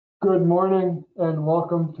Good morning and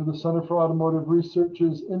welcome to the Center for Automotive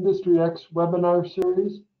Research's Industry X webinar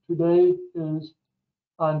series. Today is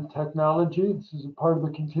on technology. This is a part of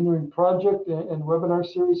the continuing project and webinar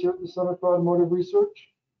series here at the Center for Automotive Research.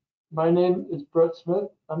 My name is Brett Smith.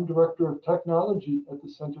 I'm Director of Technology at the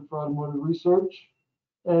Center for Automotive Research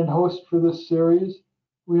and host for this series.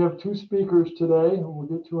 We have two speakers today, who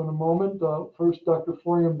we'll get to in a moment. First, Dr.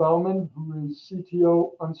 Florian Baumann, who is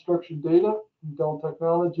CTO Unstructured Data from Dell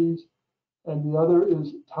Technologies, and the other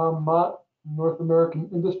is Tom Mott, North American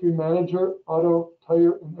Industry Manager, Auto,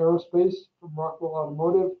 Tire, and Aerospace from Rockwell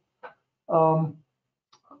Automotive.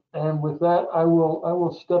 And with that, I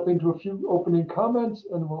will step into a few opening comments,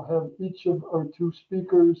 and we'll have each of our two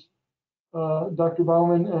speakers, Dr.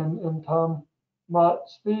 Baumann and Tom Mott,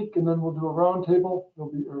 speak, and then we'll do a roundtable.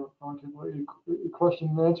 There'll be a question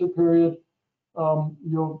and answer period.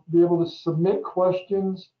 You'll be able to submit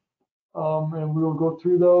questions, and we will go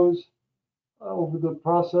through those over the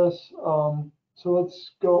process. So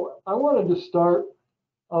let's go. I wanted to start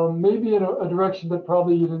maybe in a direction that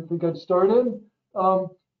probably you didn't think I'd start in. But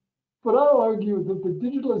I'll argue that the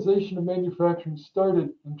digitalization of manufacturing started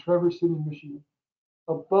in Traverse City, Michigan,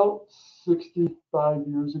 about 65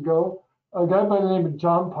 years ago. A guy by the name of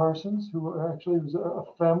John Parsons, who actually was a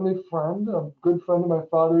family friend, a good friend of my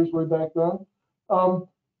father's way back then,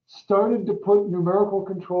 started to put numerical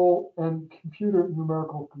control and computer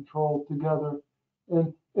numerical control together.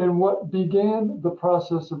 And what began the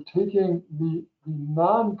process of taking the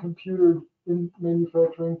non-computer in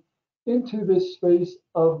manufacturing into this space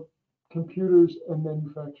of computers and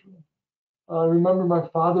manufacturing. I remember my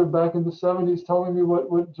father back in the 70s telling me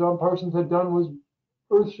what John Parsons had done was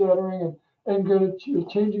earth-shattering and going to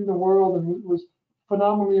changing the world, and it was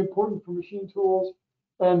phenomenally important for machine tools.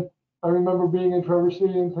 And I remember being in Traverse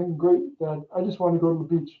City and thinking, great, Dad, I just want to go to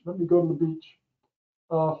the beach. Let me go to the beach.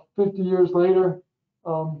 50 years later,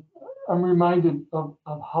 I'm reminded of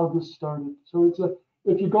how this started. So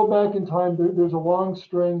if you go back in time, there's a long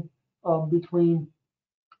string between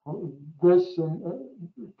this and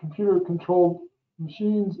computer-controlled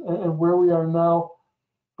machines and where we are now.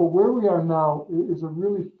 But where we are now is a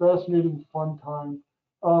really fascinating, fun time.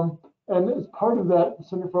 And as part of that, the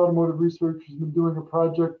Center for Automotive Research has been doing a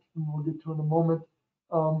project, and we'll get to in a moment.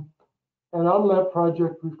 And on that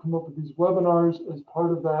project, we've come up with these webinars as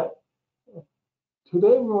part of that.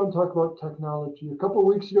 Today, we want to talk about technology. A couple of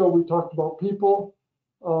weeks ago, we talked about people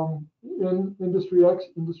in Industry X,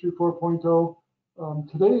 Industry 4.0.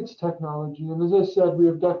 Today, it's technology. And as I said, we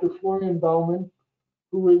have Dr. Florian Baumann,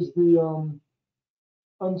 who is the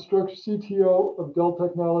unstructured CTO of Dell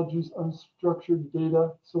Technologies Unstructured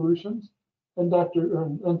Data Solutions, and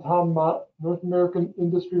Tom Mott, North American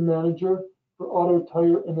Industry Manager for Auto,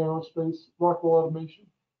 Tire, and Aerospace, Rockwell Automation.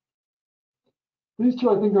 These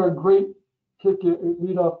two, I think, are a great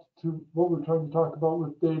lead up to what we're trying to talk about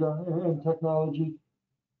with data and technology.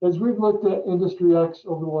 As we've looked at Industry X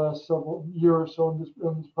over the last several years or so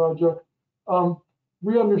in this project,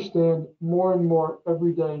 we understand more and more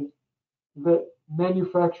every day that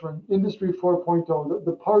manufacturing, Industry 4.0,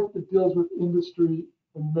 the part that deals with industry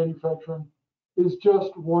and manufacturing, is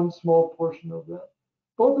just one small portion of that.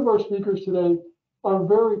 Both of our speakers today are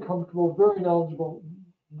very comfortable, very knowledgeable,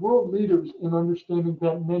 world leaders in understanding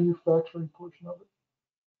that manufacturing portion of it.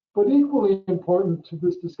 But equally important to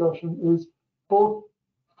this discussion is both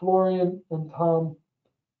Florian and Tom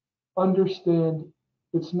understand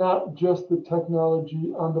it's not just the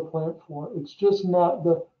technology on the plant floor. It's just not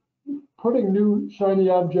the putting new shiny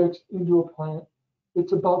objects into a plant.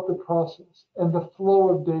 It's about the process and the flow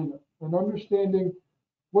of data and understanding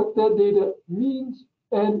what that data means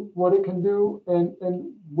and what it can do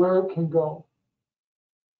and where it can go.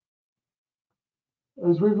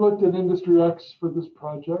 As we've looked at Industry X for this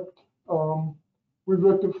project, we've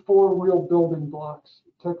looked at four real building blocks: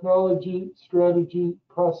 technology, strategy,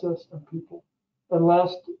 process, and people. And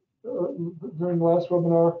during the last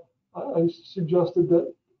webinar, I suggested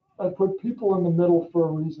that I put people in the middle for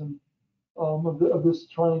a reason of this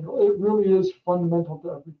triangle. It really is fundamental to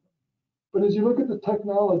everything. But as you look at the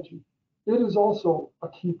technology, it is also a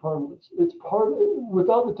key part of this.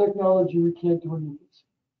 Without the technology, we can't do any of this.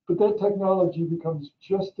 But that technology becomes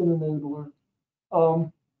just an enabler.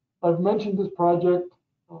 I've mentioned this project,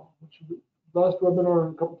 last webinar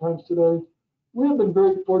and a couple times today. We have been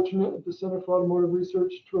very fortunate at the Center for Automotive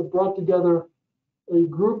Research to have brought together a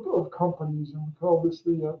group of companies, and we call this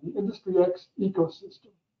the Industry X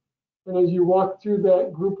ecosystem. And as you walk through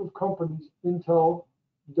that group of companies, Intel,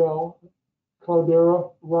 Dell,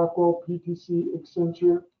 Cloudera, Rockwell, PTC,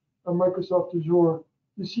 Accenture, and Microsoft Azure,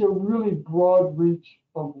 you see a really broad reach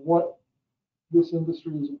of what this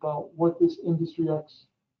industry is about, what this Industry X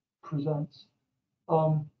presents.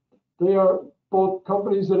 They are both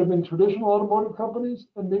companies that have been traditional automotive companies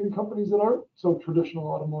and maybe companies that aren't so traditional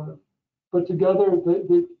automotive. But together,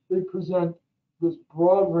 they present this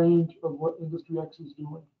broad range of what Industry X is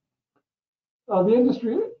doing.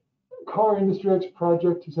 The Car Industry X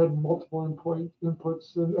project has had multiple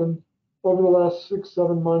inputs, and over the last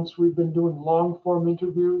 6-7 months, we've been doing long-form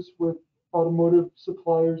interviews with automotive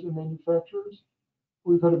suppliers and manufacturers.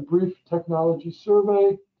 We've had a brief technology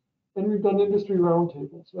survey, and we've done industry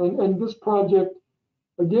roundtables. And this project,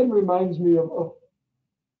 again, reminds me of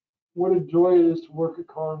what a joy it is to work at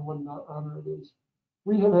Car and what an honor it is.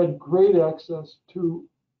 We have had great access to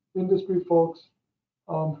industry folks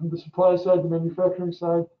from the supply side, the manufacturing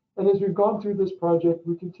side. And as we've gone through this project,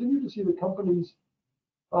 we continue to see the companies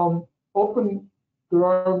open their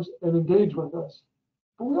arms and engage with us.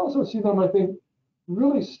 But we also see them, I think,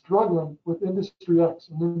 really struggling with Industry X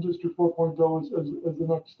and Industry 4.0 as the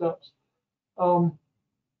next steps. During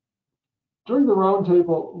the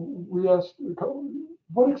roundtable, we asked,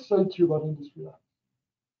 what excites you about Industry X?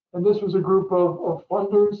 And this was a group of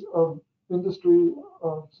funders, of industry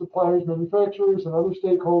suppliers, manufacturers, and other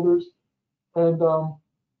stakeholders. And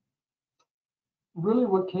really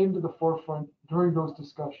what came to the forefront during those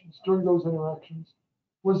discussions, during those interactions,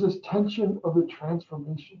 was this tension of the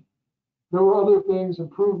transformation. There were other things,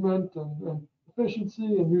 improvement and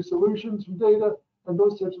efficiency and new solutions from data and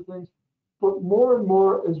those types of things. But more and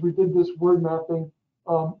more, as we did this word mapping,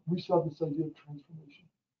 we saw this idea of transformation.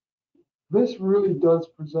 This really does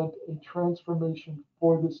present a transformation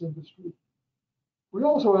for this industry. We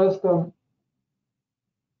also asked them,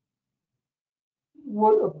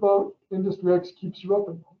 what about Industry X keeps you up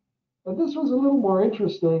at night? And this was a little more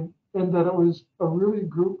interesting in that it was a really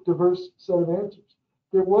diverse set of answers.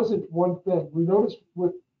 There wasn't one thing. We noticed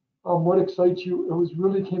with what excites you, it was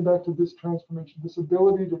really came back to this transformation, this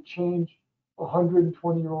ability to change a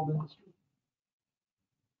 120-year-old industry.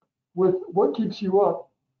 With what keeps you up,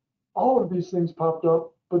 all of these things popped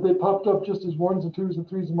up, but they popped up just as ones and twos and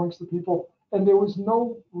threes amongst the people. And there was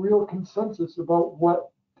no real consensus about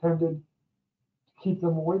what tended to keep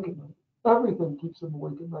them awake at night. Everything keeps them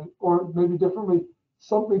awake at night, or maybe differently,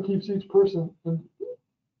 something keeps each person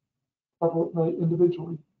up at night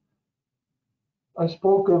individually. I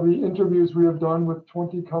spoke of the interviews we have done with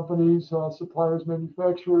 20 companies, suppliers,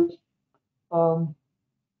 manufacturers,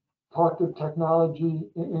 talked of technology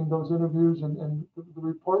in those interviews, and the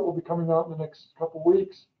report will be coming out in the next couple of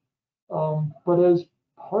weeks. But as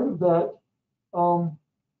part of that,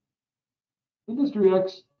 Industry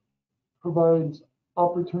X provides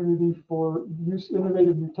opportunity for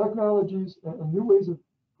innovative new technologies and new ways of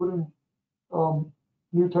putting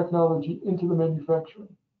new technology into the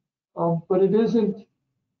manufacturing. But it isn't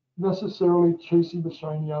necessarily chasing the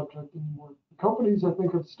shiny object anymore. The companies, I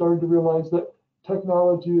think, have started to realize that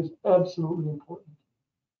technology is absolutely important,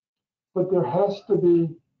 but there has to be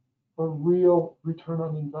a real return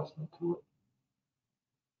on investment to it.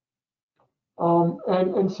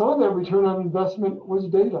 And some of that return on investment was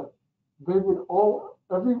data. They would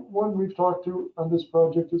everyone we've talked to on this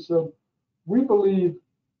project has said, we believe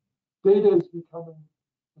data is becoming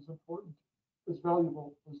as important, as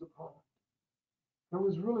valuable as the product. It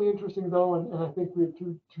was really interesting though, and I think we have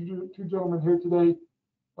two gentlemen here today,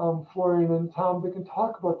 Florian and Tom, that can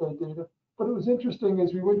talk about that data. But it was interesting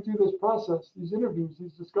as we went through this process, these interviews,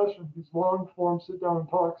 these discussions, these long form sit down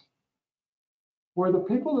talks, where the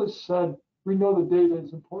people that said, we know the data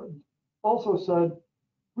is important, also said,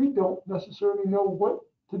 we don't necessarily know what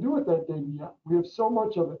to do with that data yet. We have so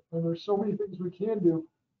much of it, and there's so many things we can do.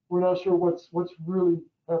 We're not sure what's really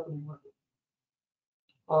happening with it.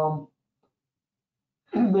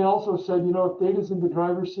 They also said, if data's in the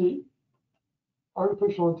driver's seat,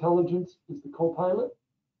 artificial intelligence is the co-pilot.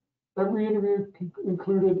 Every interview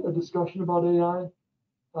included a discussion about AI.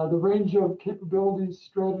 The range of capabilities,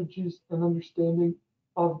 strategies, and understanding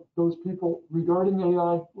of those people regarding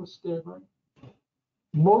AI was staggering.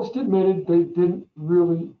 Most admitted they didn't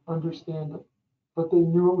really understand it, but they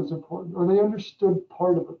knew it was important, or they understood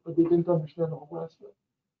part of it, but they didn't understand the whole aspect.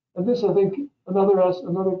 And this, I think, another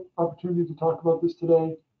opportunity to talk about this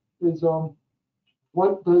today is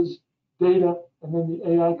what does data and then the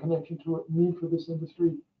AI connection to it mean for this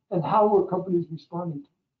industry, and how are companies responding to it?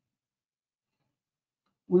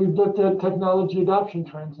 We've looked at technology adoption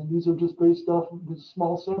trends, and these are just based off of the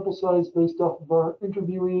small sample size, based off of our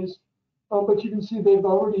interviewees. But you can see they've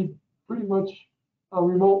already pretty much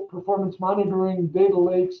remote performance monitoring, data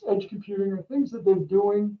lakes, edge computing are things that they're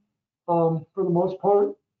doing for the most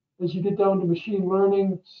part. As you get down to machine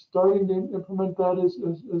learning, starting to implement that as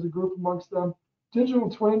a group amongst them. digital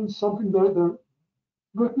twins, something that they're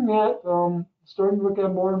looking at, starting to look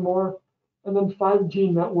at more and more. And then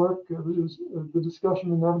 5G network, the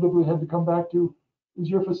discussion inevitably had to come back to, is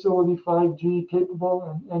your facility 5G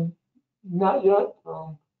capable? And not yet,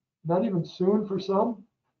 not even soon for some,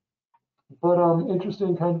 but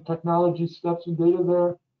interesting kind of technology steps and data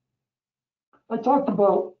there. I talked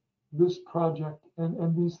about this project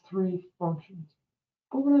and these three functions.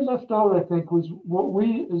 But what I left out, I think, was what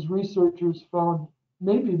we as researchers found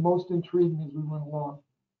maybe most intriguing as we went along,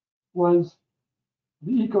 was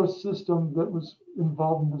the ecosystem that was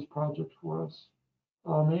involved in this project for us,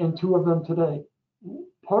 and two of them today.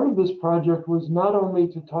 Part of this project was not only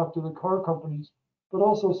to talk to the car companies, but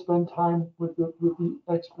also spend time with the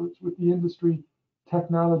experts, with the industry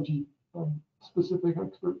technology specific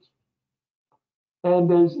experts.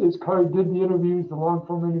 And as Kari did the interviews, the long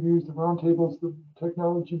form interviews, the roundtables, the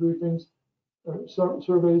technology briefings,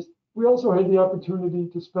 surveys, we also had the opportunity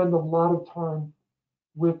to spend a lot of time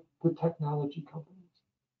with the technology companies.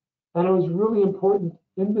 And it was really important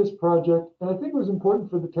in this project, and I think it was important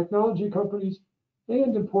for the technology companies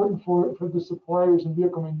and important for the suppliers and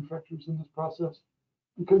vehicle manufacturers in this process,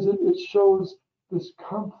 because it shows this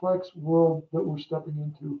complex world that we're stepping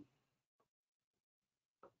into.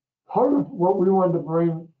 Part of what we wanted to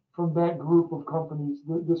bring from that group of companies,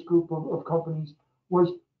 this group of companies,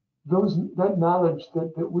 was that knowledge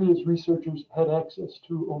that we as researchers had access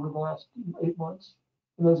to over the last 8 months.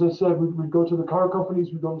 And as I said, we'd go to the car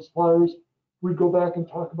companies, we'd go to suppliers, we'd go back and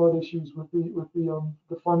talk about issues with the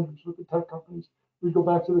funders, with the tech companies. We'd go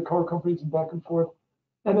back to the car companies and back and forth.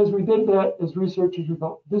 And as we did that, as researchers, we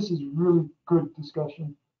thought, this is really good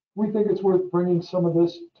discussion. We think it's worth bringing some of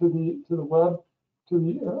this to the web, to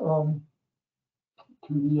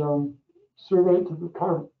the survey, to the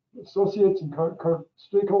car associates and car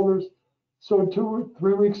stakeholders. So 2 or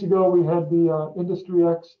 3 weeks ago, we had the Industry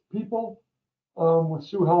X people with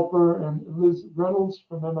Sue Helper and Liz Reynolds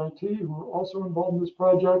from MIT, who are also involved in this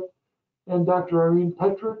project, and Dr. Irene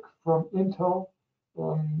Petrick from Intel.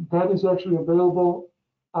 That is actually available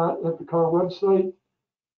at the car website.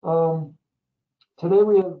 Today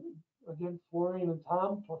we have, again, Florian and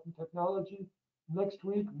Tom talking technology. Next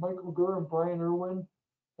week, Michael Gurr and Brian Irwin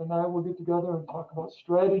and I will get together and talk about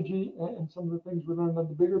strategy and some of the things we learned on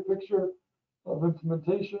the bigger picture of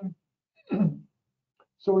implementation.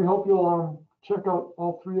 So we hope you'll check out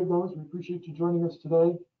all three of those. We appreciate you joining us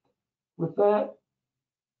today. With that,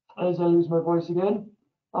 as I use my voice again,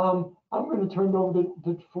 I'm going to turn it over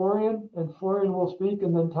to Florian, and Florian will speak,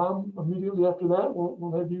 and then Tom, immediately after that,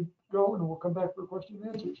 we'll have you go, and we'll come back for questions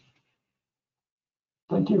and answers.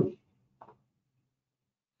 Thank you.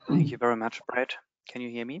 Thank you very much, Brett. Can you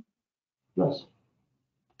hear me? Yes.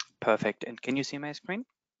 Perfect. And can you see my screen?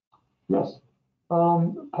 Yes.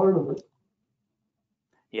 Part of it.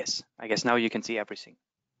 Yes. I guess now you can see everything.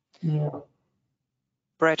 Yeah.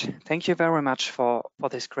 Brett, thank you very much for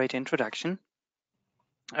this great introduction.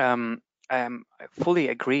 I fully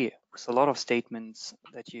agree with a lot of statements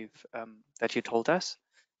that you told us,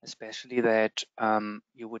 especially that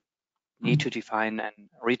you would need to define a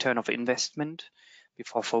return of investment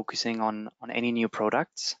before focusing on any new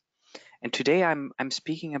products. And today I'm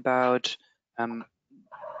speaking about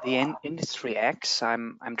the Industry X.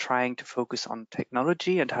 I'm trying to focus on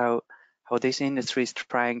technology and how this industry is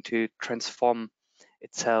trying to transform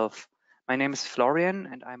itself. My name is Florian,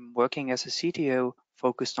 and I'm working as a CTO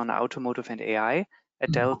focused on automotive and AI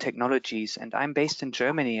at Dell Technologies, and I'm based in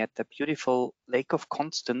Germany at the beautiful Lake of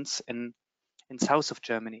Constance in south of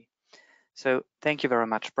Germany. So thank you very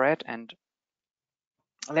much, Brett, and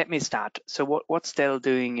let me start. So what's Dell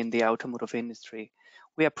doing in the automotive industry?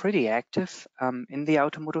 We are pretty active in the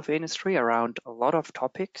automotive industry around a lot of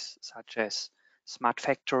topics such as smart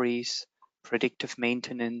factories, predictive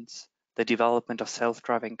maintenance, the development of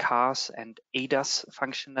self-driving cars, and ADAS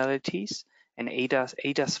functionalities. And ADAS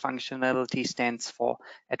functionality stands for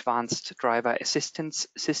Advanced Driver Assistance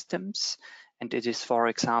Systems. And it is, for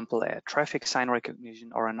example, a traffic sign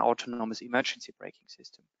recognition or an autonomous emergency braking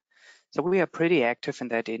system. So we are pretty active in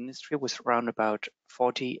that industry with around about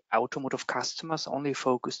 40 automotive customers only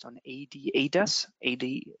focused on ADAS. AD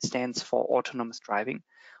stands for autonomous driving.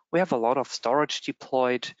 We have a lot of storage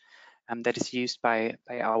deployed that is used by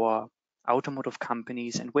our automotive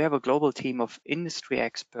companies, and we have a global team of industry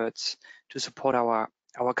experts to support our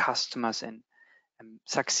customers in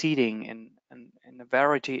succeeding in a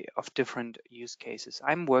variety of different use cases.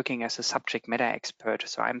 I'm working as a subject matter expert,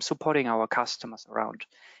 so I'm supporting our customers around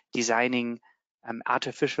designing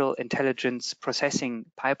artificial intelligence processing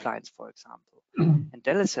pipelines, for example. And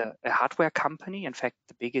Dell is a hardware company, in fact,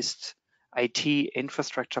 the biggest IT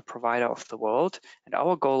infrastructure provider of the world, and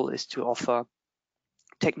our goal is to offer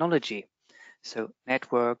technology. So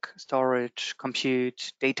network, storage,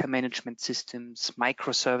 compute, data management systems,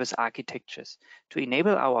 microservice architectures to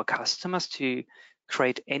enable our customers to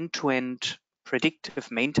create end-to-end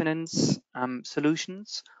predictive maintenance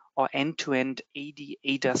solutions or end-to-end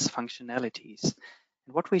ADAS functionalities.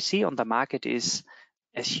 And what we see on the market is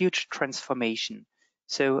a huge transformation.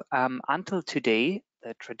 So until today,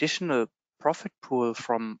 the traditional profit pool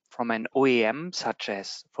from an OEM such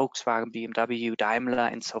as Volkswagen, BMW, Daimler,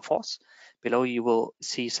 and so forth. Below you will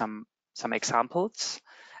see some examples,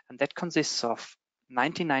 and that consists of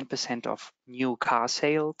 99% of new car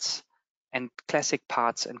sales and classic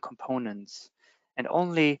parts and components. And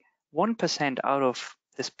only 1% out of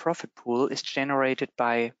this profit pool is generated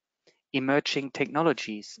by emerging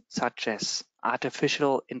technologies such as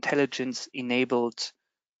artificial intelligence enabled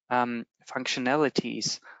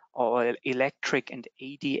functionalities or electric and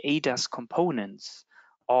ADAS components,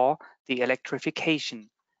 or the electrification,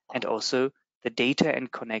 and also the data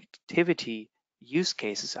and connectivity use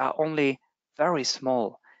cases are only very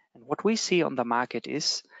small. And what we see on the market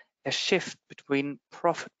is a shift between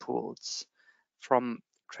profit pools from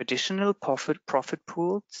traditional profit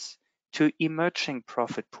pools to emerging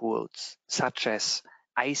profit pools such as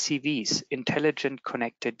ICVs, intelligent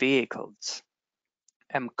connected vehicles,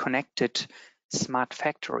 connected smart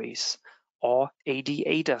factories, or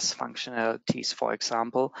ADAS functionalities, for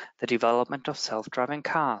example, the development of self-driving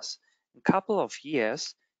cars. In a couple of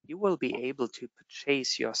years, you will be able to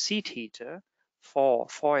purchase your seat heater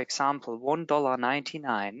for example,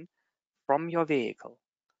 $1.99 from your vehicle.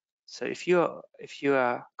 So if you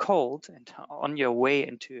are cold and on your way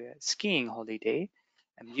into a skiing holiday,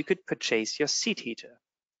 you could purchase your seat heater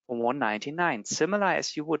for $1.99, similar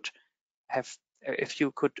as you would have if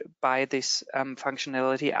you could buy this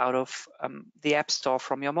functionality out of the App Store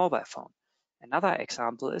from your mobile phone. Another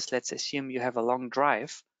example is, let's assume you have a long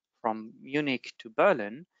drive from Munich to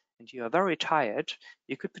Berlin and you are very tired,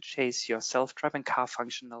 you could purchase your self-driving car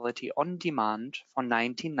functionality on demand for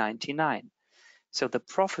 $19.99. So the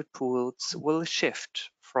profit pools will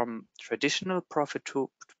shift from traditional profit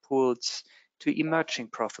pools to emerging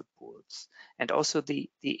profit pools. And also the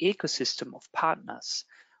ecosystem of partners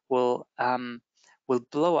will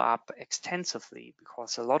blow up extensively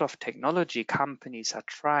because a lot of technology companies are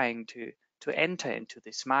trying to enter into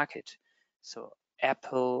this market. So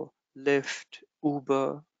Apple, Lyft,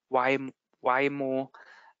 Uber, Waymo,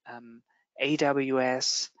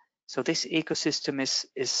 AWS. So this ecosystem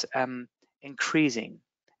is increasing,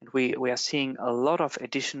 and we are seeing a lot of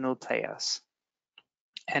additional players.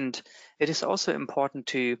 And it is also important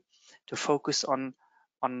to focus on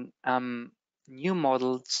new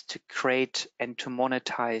models to create and to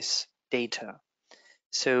monetize data.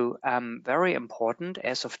 So very important,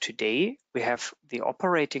 as of today, we have the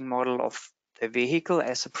operating model of the vehicle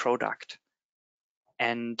as a product.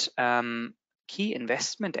 And key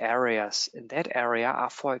investment areas in that area are,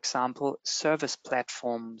 for example, service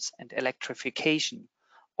platforms and electrification,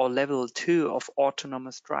 or level 2 of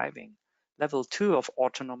autonomous driving. Level 2 of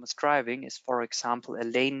autonomous driving is, for example, a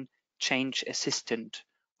lane change assistant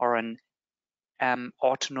or an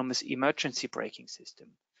autonomous emergency braking system.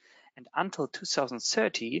 And until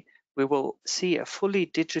 2030, we will see a fully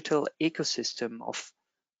digital ecosystem of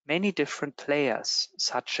many different players,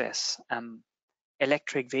 such as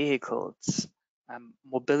electric vehicles,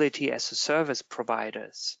 mobility as a service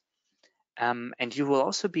providers. And you will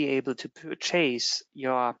also be able to purchase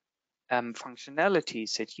your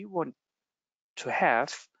functionalities that you want to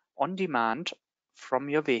have on demand from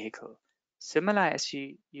your vehicle, similar as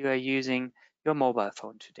you are using your mobile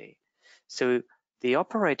phone today. So the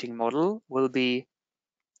operating model will be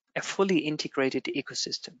a fully integrated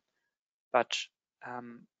ecosystem. But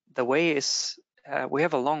the way is, we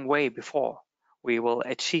have a long way before we will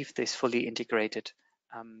achieve this fully integrated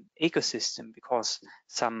ecosystem, because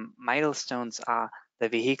some milestones are the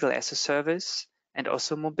vehicle as a service and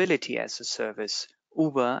also mobility as a service,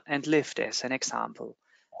 Uber and Lyft as an example.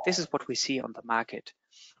 This is what we see on the market.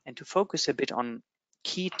 And to focus a bit on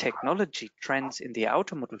key technology trends in the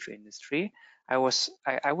automotive industry, I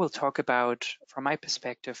will talk about, from my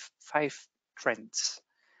perspective, 5 trends.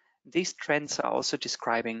 These trends are also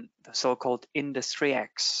describing the so-called Industry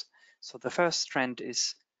X. So the first trend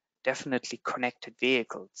is definitely connected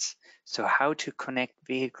vehicles. So how to connect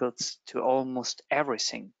vehicles to almost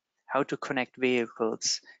everything, how to connect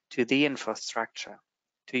vehicles to the infrastructure,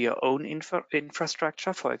 to your own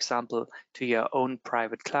infrastructure, for example, to your own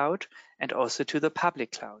private cloud, and also to the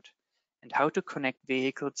public cloud, and how to connect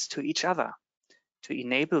vehicles to each other, to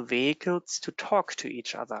enable vehicles to talk to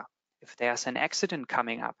each other, if there's an accident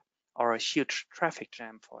coming up or a huge traffic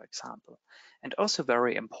jam, for example. And also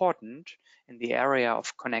very important in the area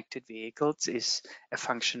of connected vehicles is a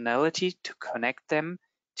functionality to connect them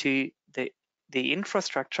to the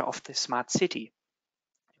infrastructure of the smart city.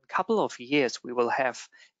 In a couple of years, we will have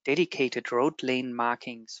dedicated road lane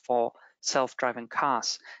markings for self-driving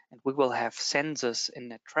cars, and we will have sensors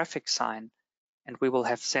in a traffic sign, and we will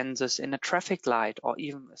have sensors in a traffic light, or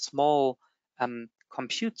even a small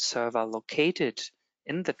compute server located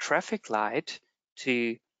in the traffic light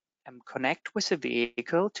to connect with the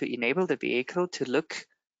vehicle, to enable the vehicle to look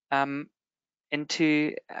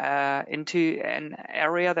into an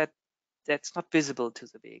area that's not visible to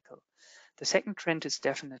the vehicle. The second trend is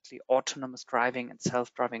definitely autonomous driving and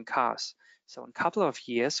self-driving cars. So in a couple of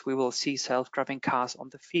years, we will see self-driving cars on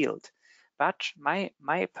the field. But my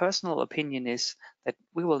personal opinion is that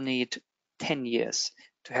we will need 10 years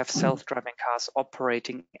to have self-driving cars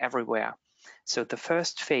operating everywhere. So the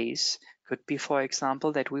first phase could be, for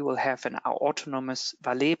example, that we will have an autonomous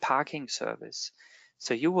valet parking service.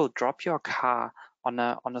 So you will drop your car on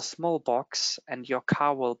a small box and your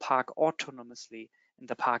car will park autonomously in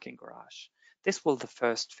the parking garage. This will be the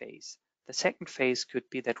first phase. The second phase could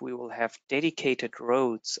be that we will have dedicated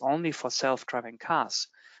roads only for self-driving cars.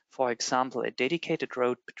 For example, a dedicated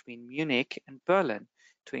road between Munich and Berlin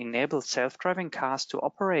to enable self-driving cars to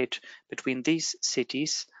operate between these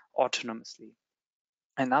cities autonomously.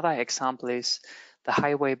 Another example is the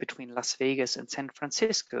highway between Las Vegas and San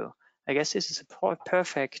Francisco. I guess this is a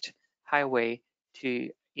perfect highway to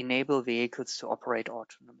enable vehicles to operate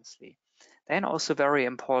autonomously. Then also very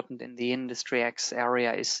important in the Industry X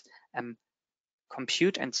area is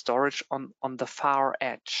compute and storage on the far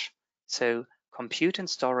edge. So compute and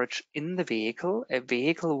storage in the vehicle. A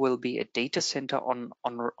vehicle will be a data center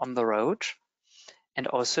on the road, and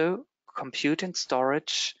also compute and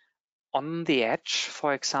storage on the edge,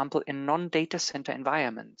 for example, in non-data center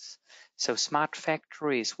environments. So smart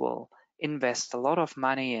factories will invest a lot of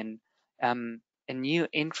money in new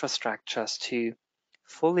infrastructures to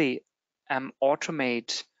fully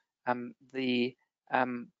automate the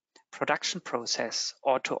production process,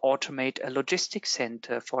 or to automate a logistics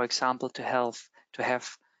center, for example, to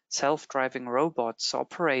have self-driving robots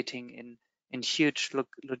operating in huge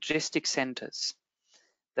logistics centers.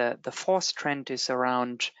 The fourth trend is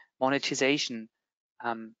around monetization.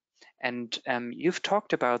 You've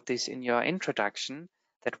talked about this in your introduction,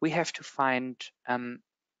 that we have to find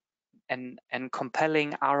an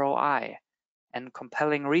compelling ROI and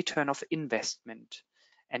compelling return of investment.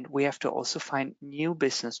 And we have to also find new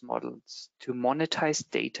business models to monetize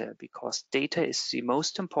data, because data is the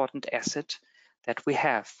most important asset that we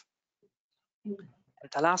have.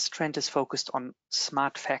 And the last trend is focused on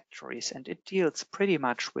smart factories, and it deals pretty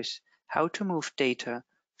much with how to move data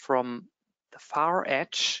from the far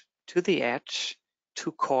edge to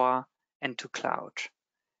core and to cloud.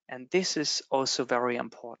 And this is also very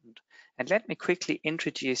important. And let me quickly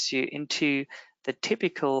introduce you into the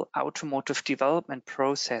typical automotive development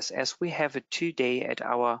process as we have it today at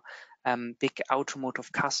our big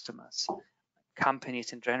automotive customers,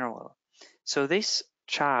 companies in general. So this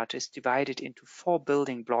chart is divided into 4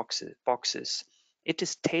 building boxes. It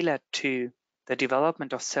is tailored to the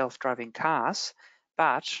development of self-driving cars,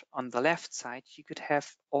 but on the left side, you could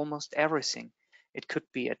have almost everything. It could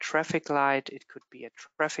be a traffic light, it could be a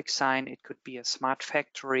traffic sign, it could be a smart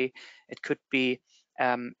factory, it could be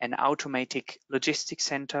an automatic logistics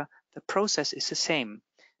center. The process is the same,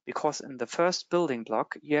 because in the first building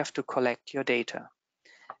block, you have to collect your data.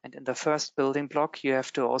 And in the first building block, you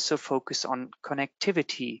have to also focus on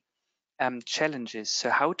connectivity challenges. So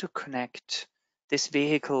how to connect this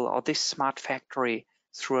vehicle or this smart factory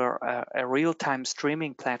through a real-time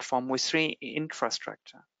streaming platform with 3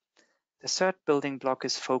 infrastructure. The third building block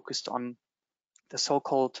is focused on the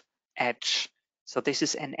so-called edge. So this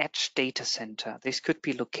is an edge data center. This could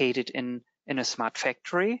be located in a smart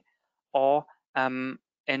factory, or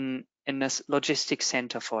in a logistics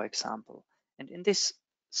center, for example. And in this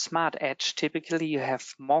smart edge, typically you have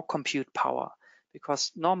more compute power,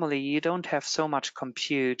 because normally you don't have so much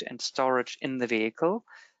compute and storage in the vehicle,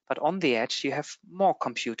 but on the edge you have more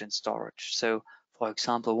compute and storage. So for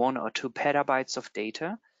example, 1 or 2 petabytes of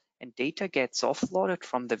data, and data gets offloaded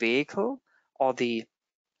from the vehicle or the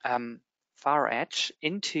far edge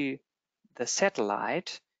into the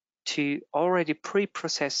satellite to already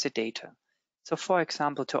pre-process the data. So for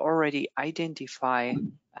example, to already identify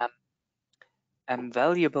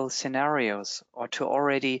valuable scenarios, or to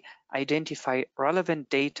already identify relevant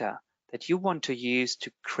data that you want to use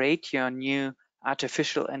to create your new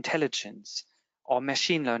artificial intelligence or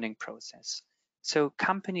machine learning process. So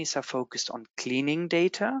companies are focused on cleaning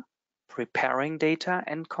data, preparing data,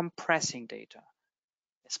 and compressing data.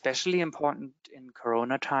 Especially important in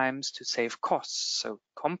Corona times to save costs. So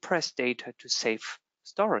compress data to save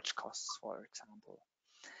storage costs, for example.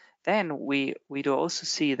 Then we do also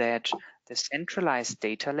see that the centralized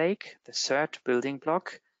data lake, the third building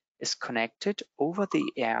block, is connected over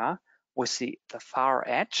the air with the far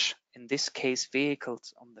edge, in this case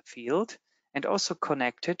vehicles on the field, and also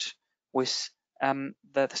connected with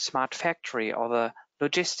the smart factory or the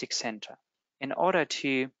logistics center in order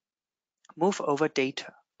to move over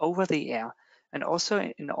data over the air, and also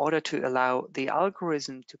in order to allow the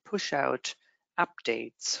algorithm to push out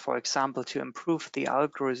updates, for example, to improve the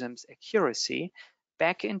algorithm's accuracy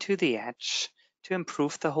back into the edge to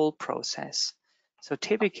improve the whole process. So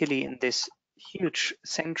typically in this huge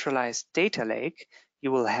centralized data lake,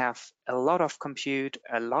 you will have a lot of compute,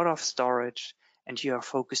 a lot of storage, and you are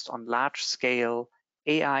focused on large scale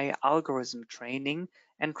AI algorithm training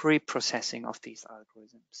and reprocessing of these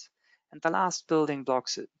algorithms. And the last building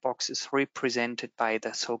box is represented by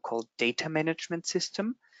the so-called data management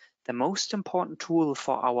system, the most important tool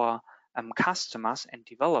for our customers and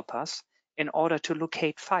developers in order to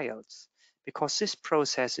locate files, because this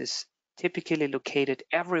process is typically located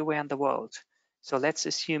everywhere in the world. So let's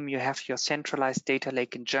assume you have your centralized data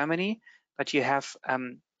lake in Germany, but you have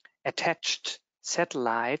attached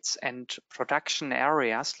satellites and production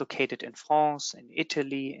areas located in France, in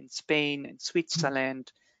Italy, in Spain, in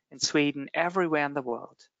Switzerland, in Sweden, everywhere in the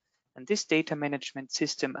world. And this data management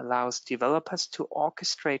system allows developers to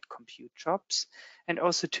orchestrate compute jobs and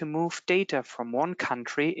also to move data from one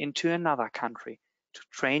country into another country to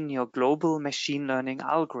train your global machine learning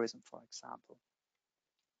algorithm, for example.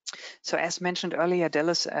 So as mentioned earlier, Dell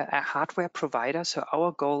is a hardware provider. So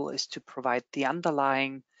our goal is to provide the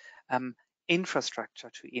underlying infrastructure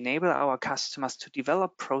to enable our customers to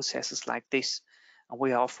develop processes like this. And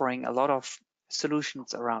we are offering a lot of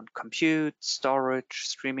solutions around compute, storage,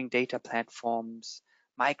 streaming data platforms,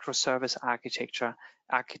 microservice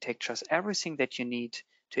architectures, everything that you need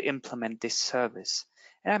to implement this service.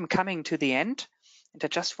 And I'm coming to the end, and I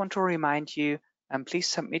just want to remind you, please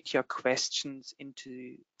submit your questions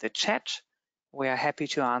into the chat. We are happy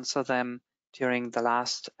to answer them during the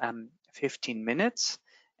last 15 minutes.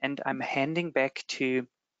 And I'm handing back to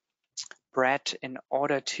Brad in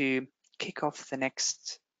order to kick off the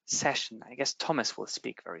next session. I guess Thomas will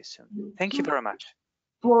speak very soon. Thank you very much.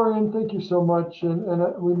 Florian, thank you so much. And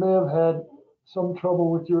we may have had some trouble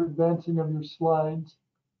with your advancing of your slides,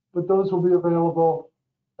 but those will be available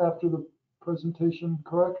after the presentation,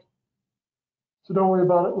 correct? So don't worry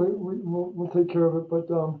about it. We'll take care of it. But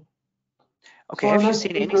okay, so have you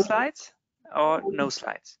seen any slides or no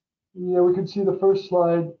slides? Yeah, we could see the first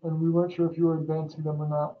slide, and we weren't sure if you were advancing them or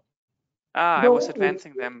not. I was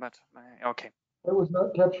advancing them, but okay. I was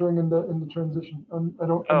not capturing in the transition. I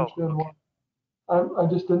don't understand why. I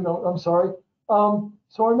just didn't know. I'm sorry. So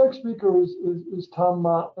our next speaker is Tom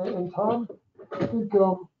Mott, and Tom, I think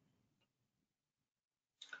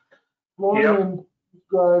Florian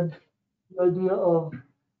described the idea of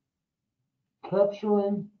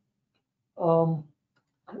capturing,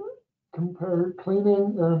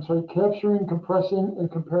 capturing, compressing,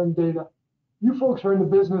 and comparing data. You folks are in the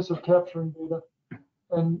business of capturing data,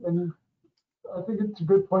 and I think it's a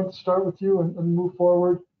good point to start with you and move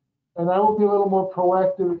forward. And I will be a little more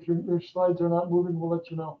proactive. If your slides are not moving, we'll let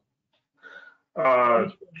you know.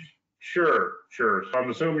 Sure. So I'm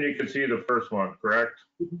assuming you can see the first one, correct?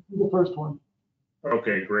 The first one.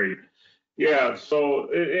 Okay, great. Yeah, so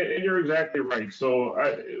and you're exactly right. So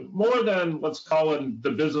more than, let's call it,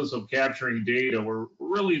 the business of capturing data, we're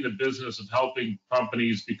really in the business of helping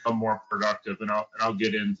companies become more productive, and I'll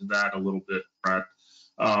get into that a little bit, Brett.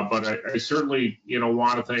 But I certainly,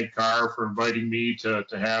 want to thank Carr for inviting me to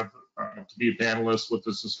be a panelist with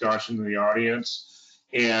this discussion in the audience,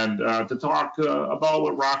 and to talk about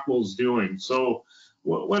what Rockwell's doing. So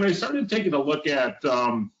when I started taking a look at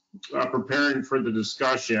preparing for the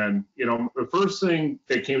discussion, the first thing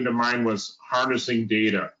that came to mind was harnessing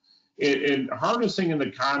data. And harnessing in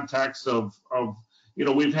the context of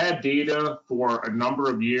we've had data for a number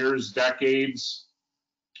of years, decades,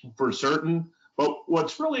 for certain. But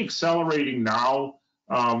what's really accelerating now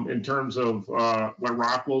in terms of what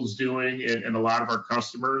Rockwell's doing and a lot of our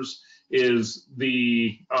customers is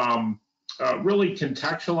the really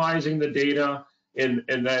contextualizing the data and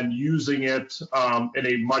then using it in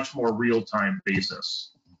a much more real-time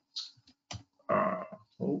basis.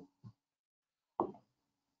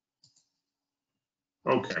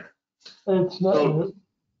 Okay. It's not. So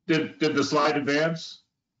did the slide advance?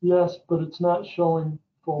 Yes, but it's not showing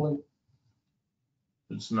fully.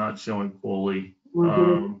 It's not showing fully. We're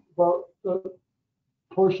getting about the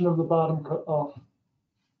portion of the bottom cut off.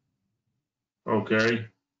 Okay.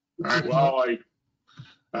 All right. Well,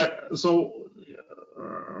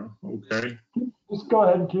 okay. Just go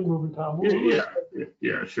ahead and keep moving, Tom.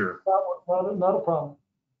 Yeah, sure. Not a problem.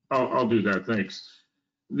 I'll do that. Thanks.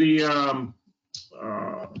 The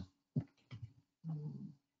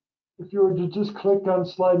if you were to just click on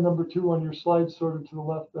slide number 2 on your slide sorter to the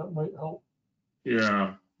left, that might help.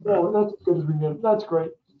 Yeah. Oh, that's as good as we can get. That's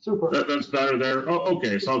great. Super. That's better there. Oh,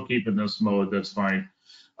 okay. So I'll keep in this mode. That's fine.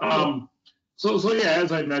 So yeah,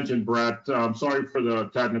 as I mentioned, Brett, sorry for the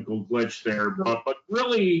technical glitch there, but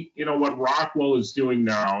really, what Rockwell is doing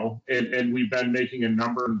now, and we've been making a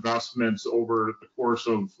number of investments over the course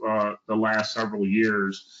of the last several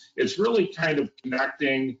years, it's really kind of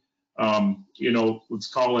connecting, let's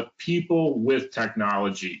call it people with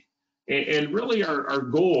technology. And really our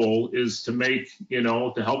goal is to make,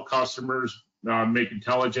 to help customers make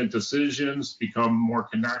intelligent decisions, become more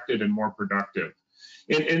connected and more productive.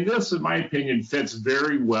 And this, in my opinion, fits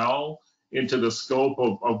very well into the scope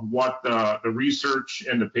of what the research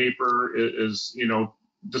and the paper is,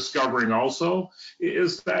 discovering also,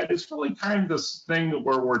 is that it's really kind of this thing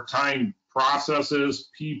where we're tying processes,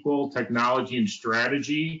 people, technology, and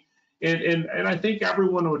strategy. And I think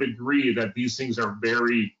everyone would agree that these things are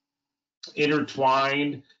very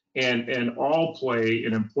intertwined and all play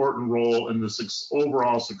an important role in the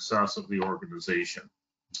overall success of the organization.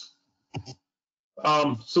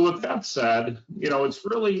 So with that said, it's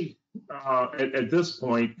really at this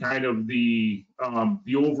point kind of the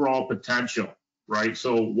overall potential, right?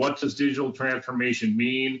 So what does digital transformation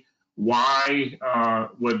mean? Why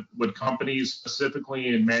would companies specifically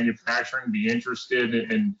in manufacturing be interested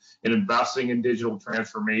in investing in digital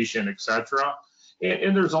transformation, et cetera?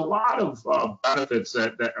 And there's a lot of benefits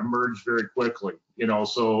that emerge very quickly.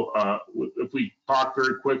 So if we talk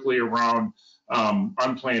very quickly around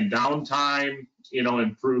unplanned downtime,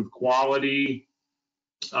 improved quality,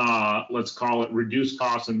 let's call it reduced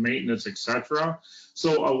costs and maintenance, et cetera.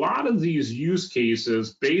 So a lot of these use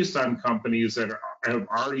cases based on companies that have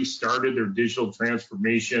already started their digital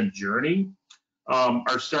transformation journey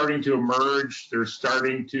are starting to emerge. They're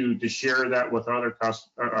starting to share that with other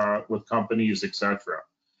with companies, et cetera.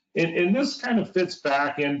 And this kind of fits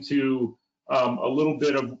back into a little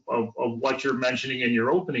bit of what you're mentioning in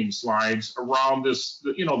your opening slides around this,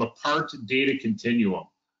 the part data continuum,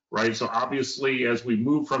 right? So obviously, as we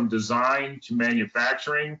move from design to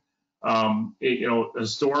manufacturing,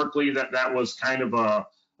 historically that was kind of a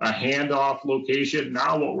handoff location.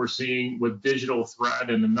 Now what we're seeing with digital thread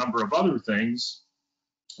and a number of other things,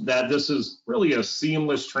 that this is really a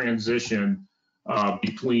seamless transition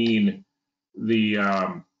between the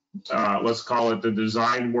let's call it the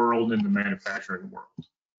design world and the manufacturing world.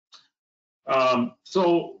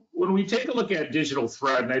 So when we take a look at digital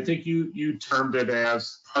thread, and I think you termed it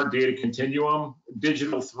as part data continuum,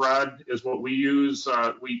 digital thread is what we use.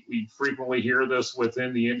 We frequently hear this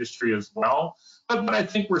within the industry as well, but I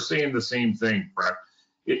think we're saying the same thing, Brett,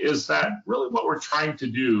 is that really what we're trying to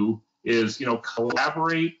do is,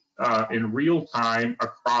 collaborate in real time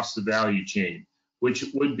across the value chain, which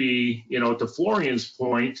would be, to Florian's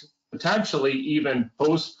point, potentially even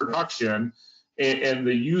post-production and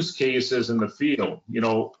the use cases in the field.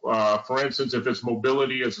 For instance, if it's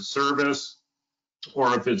mobility as a service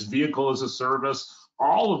or if it's vehicle as a service,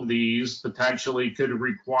 all of these potentially could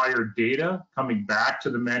require data coming back to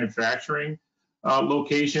the manufacturing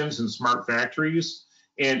locations and smart factories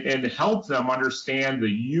and help them understand the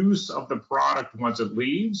use of the product once it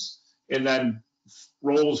leaves and then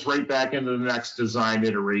rolls right back into the next design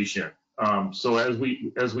iteration. So as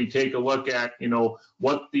we take a look at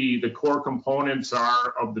what the core components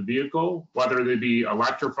are of the vehicle, whether they be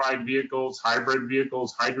electrified vehicles, hybrid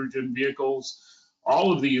vehicles, hydrogen vehicles,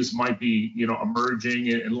 all of these might be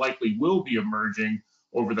emerging and likely will be emerging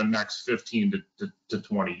over the next 15 to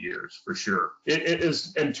 20 years for sure. It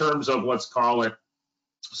is in terms of, let's call it,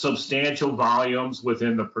 substantial volumes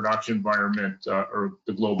within the production environment or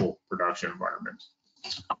the global production environment.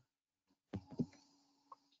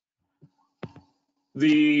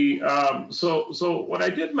 So what I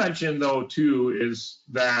did mention though too is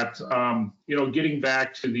that getting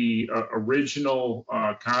back to the original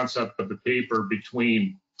concept of the paper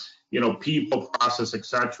between people, process,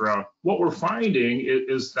 etc. What we're finding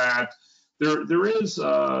is that there is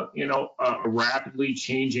a rapidly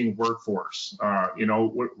changing workforce.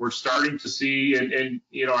 We're starting to see, and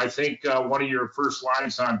I think one of your first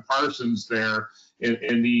slides on Parsons there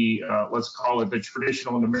in the let's call it the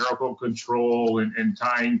traditional numerical control and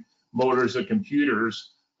tying motors to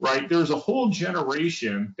computers. right? There's a whole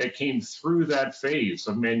generation that came through that phase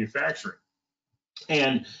of manufacturing.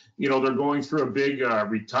 And, you know, they're going through a big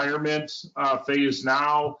retirement phase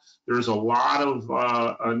now. There's a lot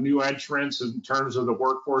of new entrants in terms of the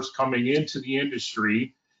workforce coming into the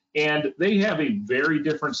industry, and they have a very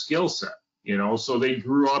different skill set, you know, so they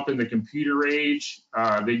grew up in the computer age.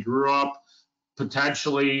 They grew up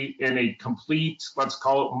potentially in a complete, let's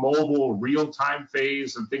call it mobile real-time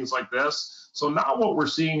phase and things like this. So now what we're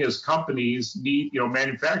seeing is companies need, you know,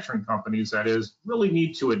 manufacturing companies, that is, really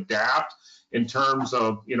need to adapt in terms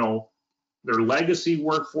of, you know, their legacy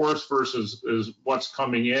workforce versus is what's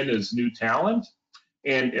coming in as new talent.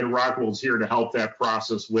 And Rockwell's here to help that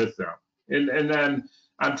process with them. And then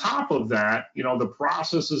on top of that, you know, the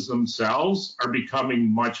processes themselves are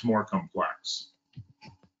becoming much more complex.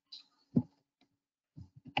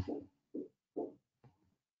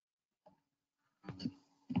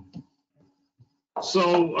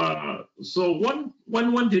 So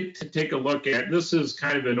one to take a look at, this is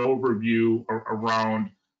kind of an overview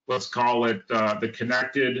around, let's call it the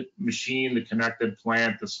connected machine, the connected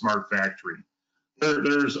plant, the smart factory.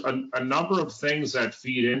 There's a number of things that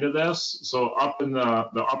feed into this. So up in the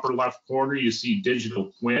upper left corner, you see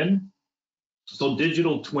digital twin. So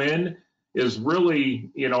digital twin is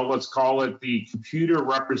really, you know, let's call it the computer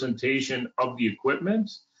representation of the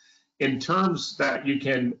equipment, in terms that you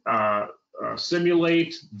can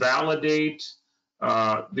simulate, validate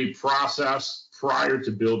the process prior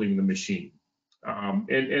to building the machine.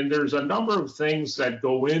 And there's a number of things that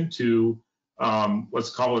go into, let's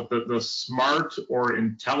call it the smart or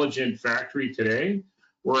intelligent factory today,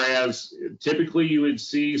 whereas typically you would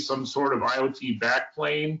see some sort of IoT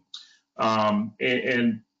backplane.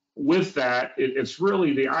 And with that, it's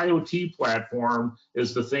really the IoT platform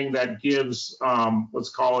is the thing that gives, let's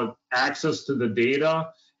call it, access to the data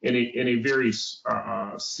in a very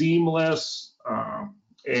seamless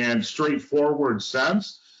and straightforward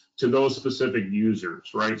sense to those specific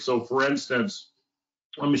users, right? So for instance,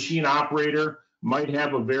 a machine operator might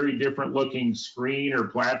have a very different looking screen or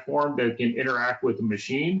platform that can interact with the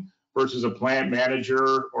machine versus a plant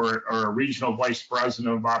manager or a regional vice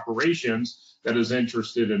president of operations that is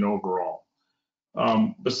interested in overall.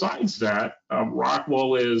 Besides that,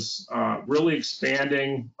 Rockwell is really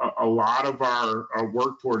expanding a lot of our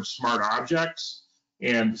work towards smart objects.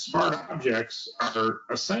 And smart objects are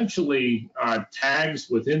essentially tags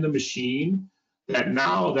within the machine that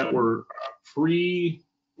now that we're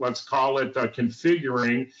let's call it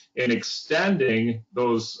configuring and extending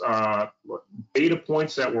those data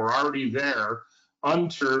points that were already there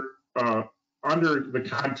under the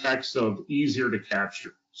context of easier to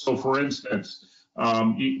capture. So for instance,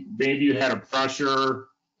 maybe you had a pressure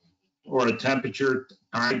or a temperature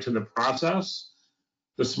tied to the process.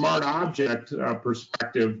 The smart object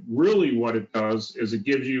perspective, really what it does is it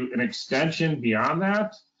gives you an extension beyond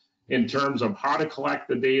that in terms of how to collect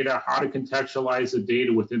the data, how to contextualize the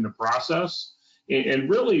data within the process. And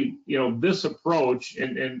really, you know, this approach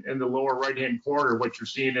in the lower right-hand corner, what you're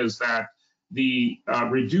seeing is that the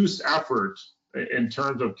reduced effort in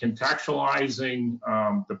terms of contextualizing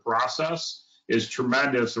the process is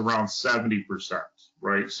tremendous, around 70%,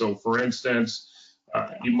 right? So for instance,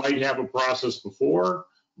 you might have a process before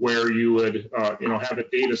where you would, you know, have a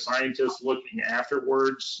data scientist looking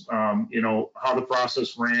afterwards, you know, how the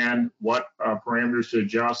process ran, what parameters to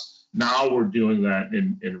adjust. Now we're doing that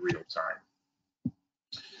in real time.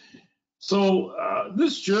 So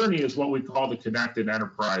this journey is what we call the connected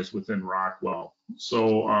enterprise within Rockwell.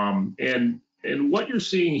 So, and what you're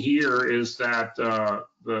seeing here is that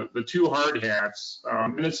the two hard hats,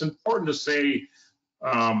 and it's important to say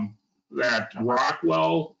that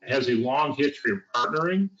Rockwell has a long history of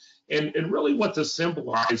partnering, and really what this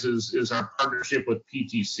symbolizes is our partnership with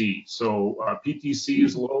PTC. So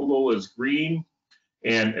PTC's logo is green,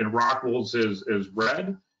 and Rockwell's is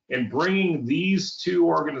red, and bringing these two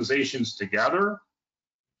organizations together,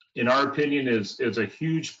 in our opinion, is a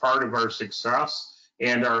huge part of our success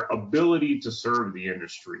and our ability to serve the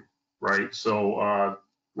industry, right? So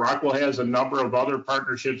Rockwell has a number of other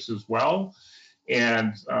partnerships as well.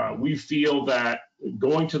 And we feel that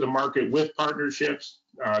going to the market with partnerships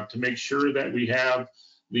to make sure that we have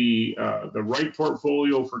the right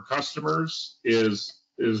portfolio for customers is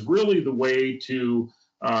really the way to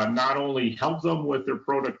not only help them with their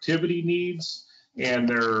productivity needs and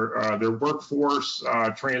their workforce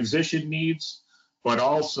transition needs, but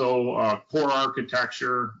also core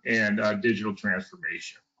architecture and digital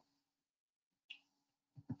transformation.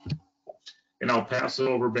 And I'll pass it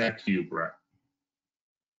over back to you, Brett.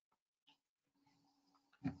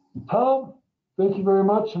 Tom, thank you very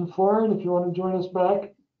much. And Florian, if you want to join us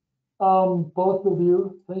back Both of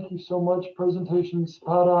you, thank you so much. Presentation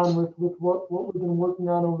spot on with what we've been working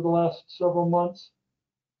on over the last several months.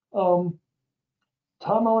 Tom,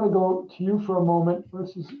 I want to go to you for a moment.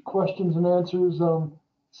 This is questions and answers.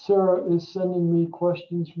 Sarah is sending me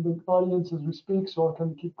questions from the audience as we speak, so I'll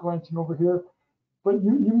kind of keep glancing over here. But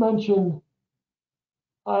you mentioned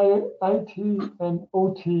IT and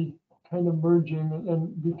OT kind of merging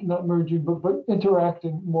and not merging, but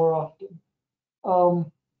interacting more often.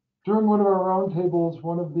 During one of our roundtables,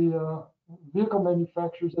 one of the vehicle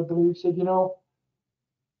manufacturers, I believe, said, you know,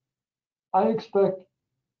 I expect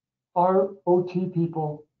our OT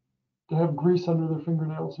people to have grease under their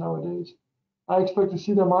fingernails nowadays. I expect to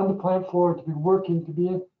see them on the plant floor, to be working, to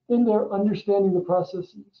be in there understanding the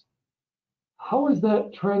processes. How has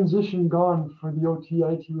that transition gone for the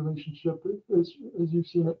OT-IT relationship as you've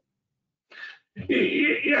seen it?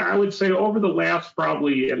 Yeah, I would say over the last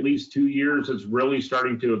probably at least 2 years, it's really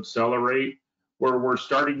starting to accelerate, where we're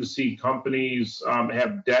starting to see companies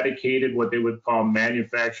have dedicated what they would call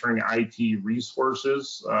manufacturing IT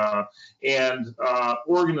resources, and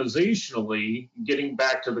organizationally getting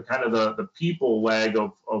back to the kind of the people leg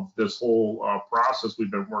of this whole process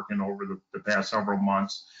we've been working over the past several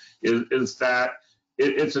months, is that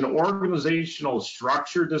it's an organizational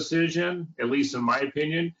structure decision, at least in my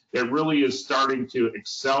opinion, that really is starting to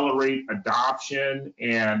accelerate adoption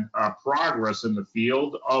and progress in the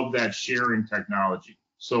field of that sharing technology.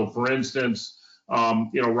 So, for instance,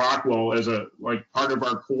 Rockwell, as part of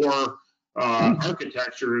our core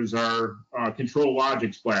architecture, is our control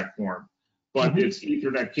logics platform, but it's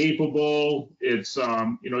Ethernet capable. It's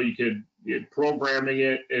you could programming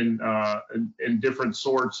it in different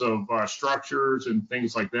sorts of structures and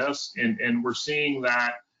things like this, and we're seeing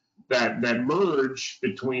that merge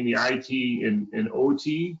between the IT and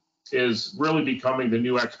OT is really becoming the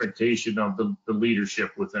new expectation of the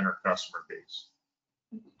leadership within our customer base.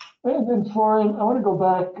 And then Florian, I want to go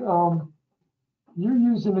back. You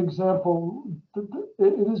used an example.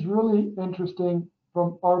 It is really interesting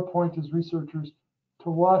from our point as researchers to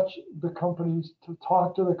watch the companies, to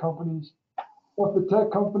talk to the companies, both the tech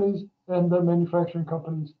companies and the manufacturing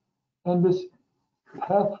companies, and this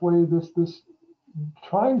pathway, this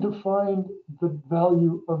trying to find the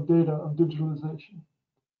value of data, of digitalization.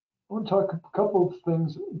 I want to talk a couple of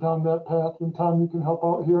things down that path, and Tom, you can help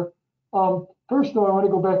out here. First, though, I want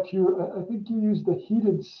to go back to you. I think you used the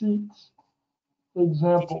heated seats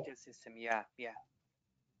example. Heated system, yeah.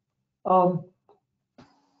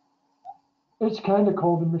 It's kind of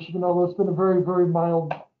cold in Michigan, although it's been a very, very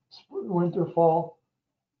mild winter, fall.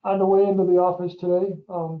 On the way into the office today,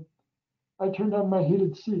 I turned on my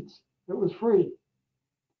heated seats. It was free.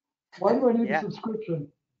 Why do I need a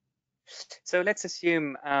subscription? So let's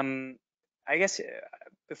assume, I guess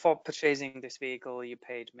before purchasing this vehicle, you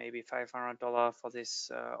paid maybe $500 for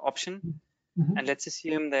this option. And let's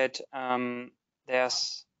assume that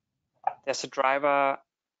there's a driver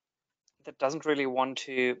that doesn't really want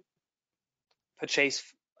to purchase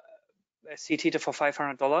a seat heater for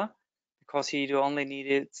 $500 because he only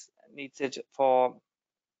needs it for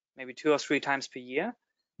maybe 2 or 3 times per year,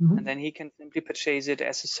 and then he can simply purchase it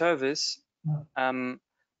as a service for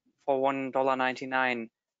 $1.99.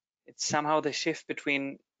 It's somehow the shift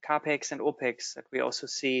between CAPEX and OPEX that we also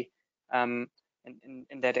see in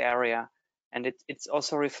that area, and it's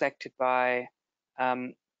also reflected by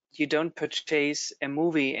you don't purchase a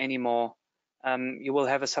movie anymore. You will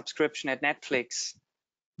have a subscription at Netflix,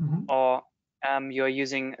 or you're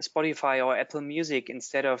using Spotify or Apple Music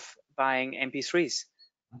instead of buying MP3s.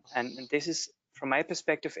 And this is, from my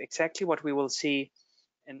perspective, exactly what we will see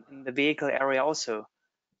in the vehicle area also.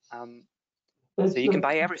 So you can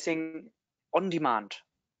buy everything on demand.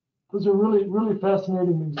 Those are really, really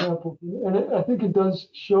fascinating examples. And I think it does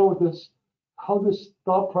show how this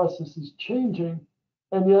thought process is changing.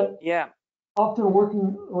 And yet, often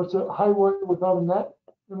working, or it's a highway without a net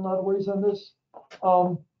in a lot of ways on this.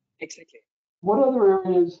 Exactly. What other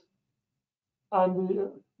areas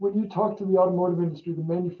when you talk to the automotive industry, the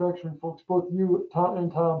manufacturing folks, both you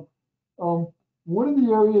and Tom, what are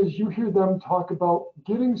the areas you hear them talk about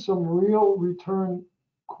getting some real return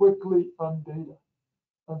quickly on data,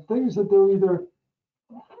 on things that they're either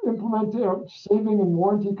implementing or saving in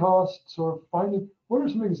warranty costs or finding? What are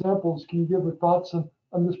some examples can you give with thoughts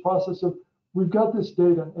on this process of, we've got this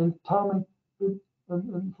data, and Tom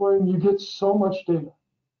and Florian, you get so much data.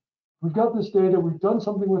 We've got this data, we've done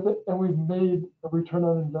something with it, and we've made a return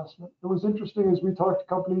on investment. It was interesting as we talked to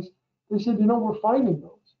companies, they said, we're finding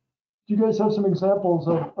those. Do you guys have some examples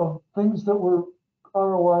of things that were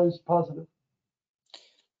ROIs positive?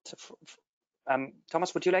 So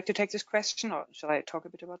Thomas, would you like to take this question, or shall I talk a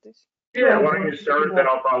bit about this? Yeah, why don't you start, then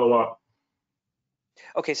I'll follow up.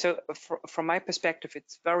 Okay, so from my perspective,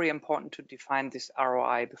 it's very important to define this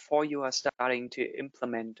ROI before you are starting to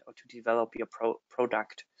implement or to develop your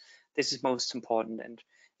product. This is most important. And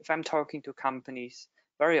if I'm talking to companies,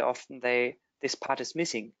 very often this part is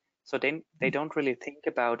missing. So they don't really think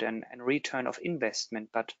about a return of investment.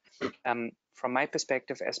 But from my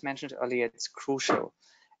perspective, as mentioned earlier, it's crucial.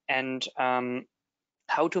 And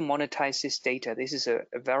how to monetize this data? This is a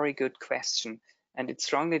very good question, and it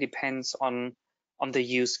strongly depends on the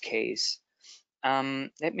use case.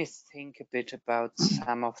 Let me think a bit about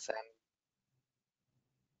some of them.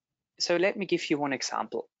 So let me give you one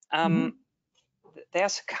example.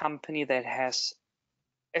 There's a company that has,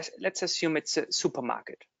 let's assume it's a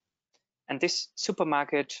supermarket. And this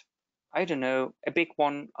supermarket, I don't know, a big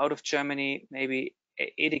one out of Germany, maybe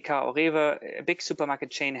Edeka or Rewe, a big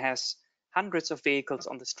supermarket chain has hundreds of vehicles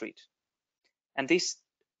on the street. And these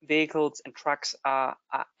vehicles and trucks are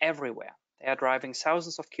everywhere. They are driving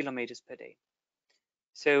thousands of kilometers per day.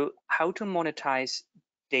 So how to monetize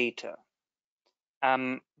data?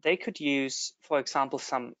 They could use, for example,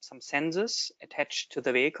 some sensors attached to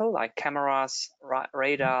the vehicle, like cameras,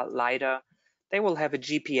 radar, LiDAR. They will have a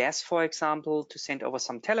GPS, for example, to send over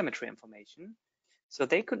some telemetry information. So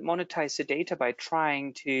they could monetize the data by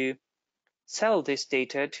trying to sell this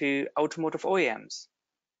data to automotive OEMs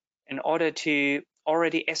in order to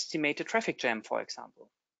already estimate a traffic jam, for example,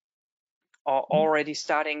 or already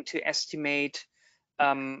starting to estimate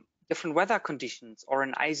different weather conditions or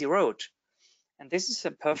an icy road. And this is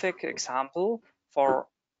a perfect example for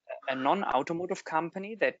a non-automotive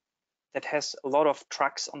company that has a lot of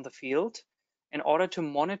trucks on the field in order to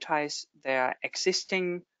monetize their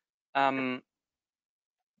existing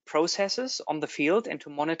processes on the field and to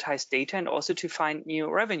monetize data and also to find new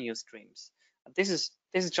revenue streams. This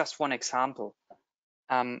is just one example.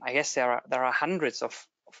 I guess there are hundreds of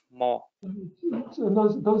more. And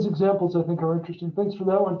those examples I think are interesting. Thanks for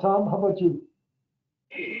that one, Tom. How about you?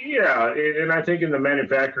 Yeah, and I think in the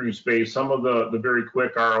manufacturing space, some of the very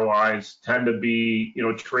quick ROIs tend to be,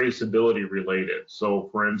 traceability related. So,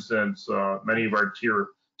 for instance, many of our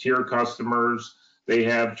tier customers, they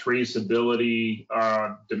have traceability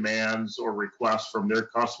demands or requests from their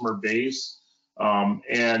customer base.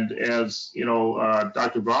 And as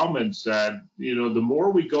Dr. Bauman said, the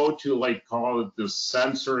more we go to call it the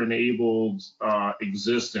sensor-enabled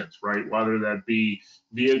existence, right? Whether that be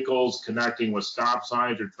vehicles connecting with stop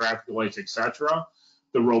signs or traffic lights, etc.,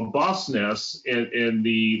 the robustness and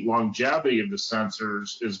the longevity of the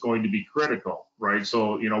sensors is going to be critical, right?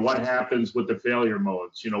 So, what happens with the failure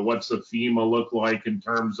modes? What's the FEMA look like in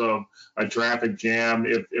terms of a traffic jam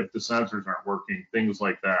if the sensors aren't working? Things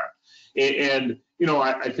like that. And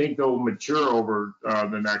I think they'll mature over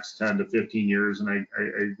the next 10 to 15 years, and I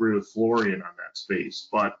agree with Florian on that space.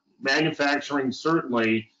 But manufacturing,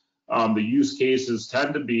 certainly, the use cases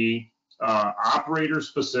tend to be operator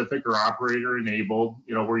specific or operator enabled,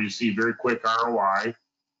 where you see very quick ROI.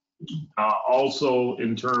 Also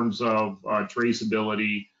in terms of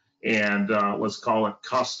traceability and let's call it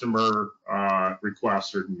customer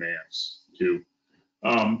requests or demands too.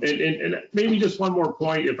 And maybe just one more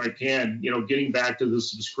point, if I can, getting back to the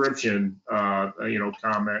subscription,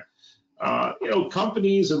 comment.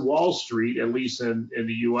 Companies in Wall Street, at least in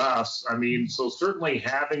the US, so certainly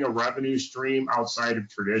having a revenue stream outside of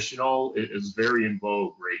traditional is very in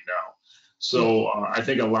vogue right now. So I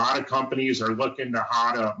think a lot of companies are looking to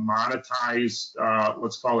how to monetize,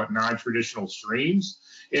 let's call it non-traditional streams.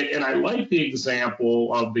 And I like the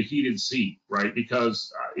example of the heated seat, right?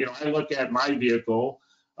 Because, I look at my vehicle,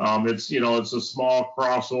 it's a small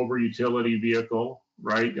crossover utility vehicle,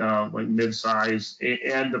 right? Like mid-size.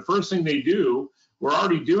 And the first thing they do, we're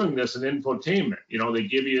already doing this in infotainment. They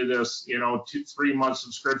give you this, 2-3 month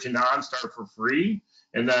subscription to OnStar for free.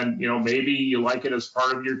 And then, maybe you like it as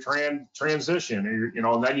part of your transition,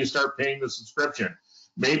 or, and then you start paying the subscription.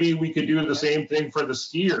 Maybe we could do the same thing for the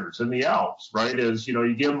skiers in the Alps, right? As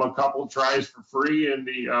you give them a couple tries for free in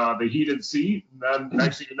the heated seat, and then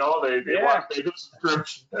next thing you know, they want to pay the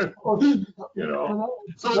subscription. So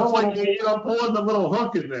it's like pulling the little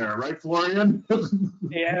hook in there, right, Florian?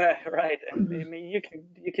 Yeah, right.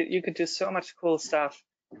 You could do so much cool stuff.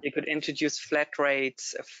 You could introduce flat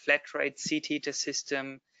rates, a flat rate seat heater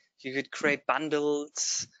system. You could create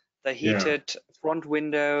bundles. The heated front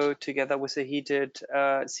window together with the heated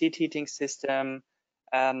seat heating system,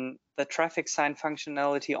 the traffic sign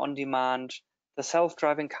functionality on demand, the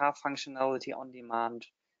self-driving car functionality on demand.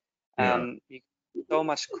 So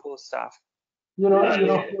much cool stuff. Florian,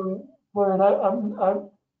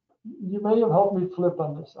 you may have helped me flip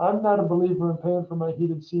on this. I'm not a believer in paying for my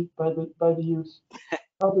heated seat by the use,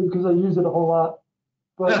 probably because I use it a whole lot.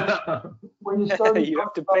 But when you start to You have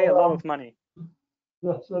talk to pay a lot about, of money.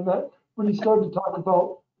 yes, and that when you start to talk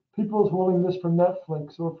about people's willingness for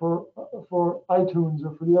Netflix or for iTunes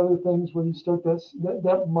or for the other things, when you start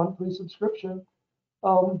that monthly subscription,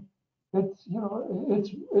 it's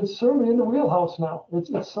it's certainly in the wheelhouse now.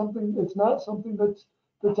 It's something. It's not something that's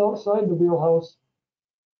outside the wheelhouse.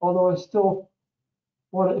 Although I still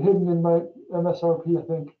want it hidden in my MSRP, I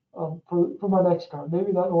think, for my next car.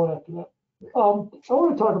 Maybe not the one after that. I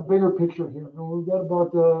want to talk a bigger picture here. And we've got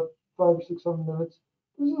about 5 or 6, 7 minutes.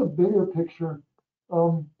 This is a bigger picture,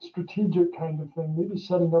 strategic kind of thing. Maybe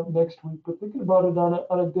setting up next week, but thinking about it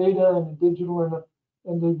on a data and a digital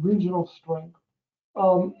and a regional strength.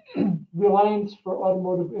 The Alliance for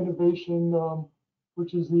Automotive Innovation,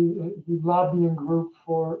 which is the lobbying group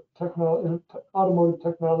for automotive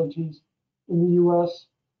technologies in the U.S.,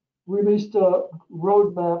 released a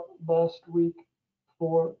roadmap last week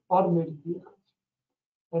for automated vehicles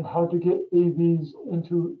and how to get AVs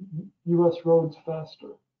into U.S. roads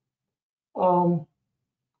faster.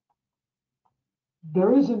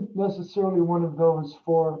 There isn't necessarily one of those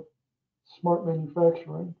for smart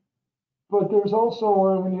manufacturing, but there's also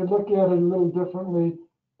one when you look at it a little differently.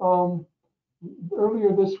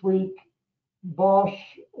 Earlier this week, Bosch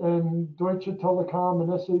and Deutsche Telekom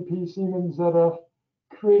and SAP Siemens ZF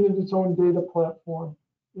created its own data platform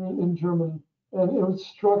in Germany. And it was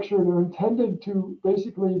structured or intended to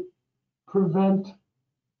basically prevent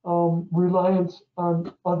reliance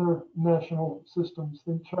on other national systems,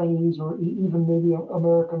 think Chinese or even maybe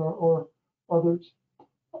American or others.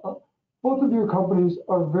 Both of your companies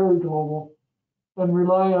are very global and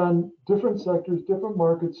rely on different sectors, different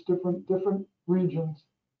markets, different regions.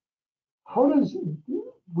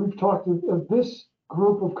 We've talked of this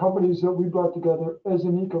group of companies that we brought together as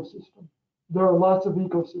an ecosystem. There are lots of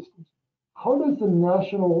ecosystems. How does the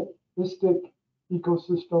nationalistic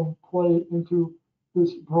ecosystem play into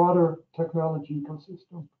this broader technology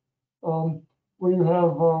ecosystem? Where you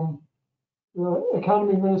have the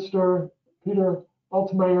economy minister, Peter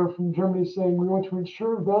Altmaier from Germany saying, we want to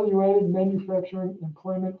ensure value-added manufacturing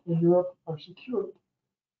employment in Europe are secured.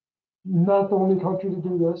 Not the only country to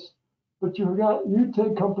do this, but you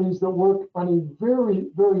take companies that work on a very,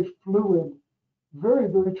 very fluid, very,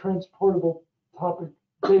 very transportable topic,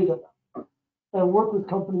 data, and work with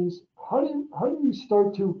companies. How do you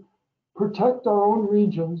start to protect our own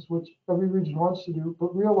regions, which every region wants to do,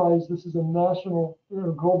 but realize this is a national,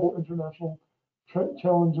 global, international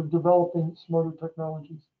challenge of developing smarter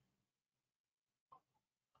technologies?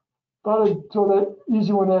 Thought I'd throw that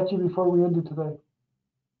easy one at you before we ended today.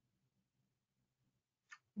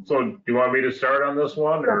 So do you want me to start on this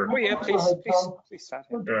one, or? Oh yeah, please start.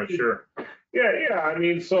 Yeah, sure. Yeah. I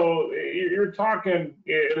mean, so you're talking,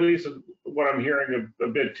 at least what I'm hearing a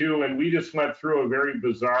bit too, and we just went through a very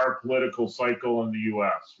bizarre political cycle in the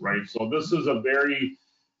U.S., right? So this is a very,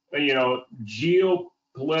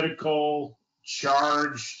 geopolitical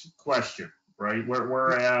charged question, right?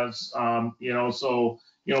 Whereas,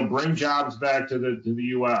 bring jobs back to the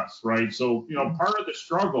U.S., right? So, part of the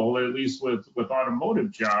struggle, at least with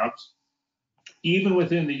automotive jobs, even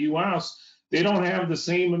within the U.S., they don't have the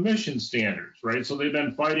same emission standards, right? So they've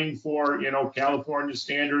been fighting for, California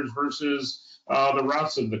standards versus the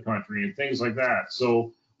rest of the country and things like that.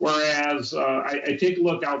 So whereas I take a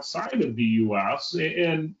look outside of the U.S.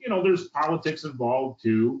 and there's politics involved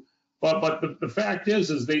too, but the fact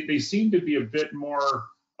is they seem to be a bit more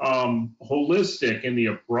holistic in the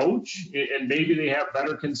approach, and maybe they have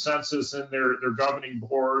better consensus in their governing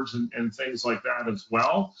boards and things like that as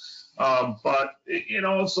well. But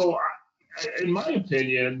so in my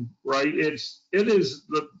opinion, right, it is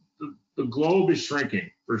the globe is shrinking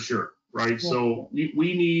for sure, right? Yeah. So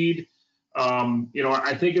we need,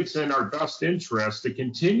 I think it's in our best interest to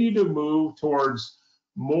continue to move towards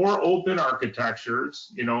more open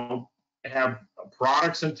architectures, have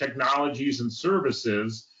products and technologies and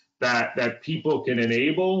services that people can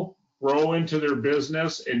enable, grow into their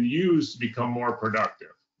business, and use to become more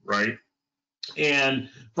productive, right? And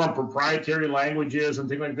from proprietary languages and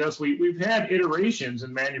things like this, we've had iterations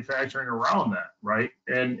in manufacturing around that, right?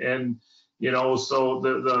 And so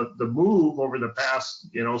the move over the past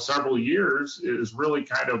several years is really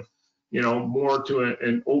kind of more to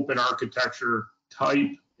an open architecture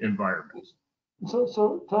type environment.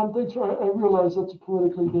 So Tom, thanks for. I realize that's a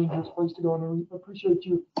politically dangerous place to go, and I appreciate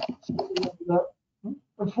you speaking up to that.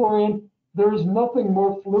 And Florian, there is nothing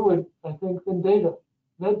more fluid, I think, than data.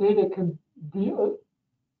 That data can be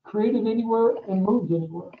created anywhere and moved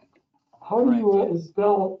anywhere. how do you, as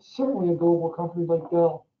Dell, certainly a global company like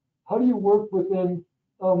Dell, how do you work within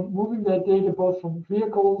moving that data both from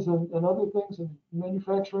vehicles and other things and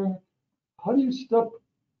manufacturing? How do you step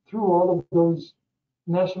through all of those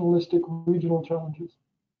nationalistic regional challenges?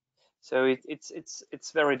 So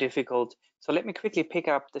it's very difficult. So let me quickly pick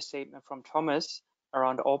up the statement from Thomas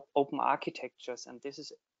around open architectures, and this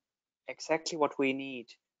is exactly what we need,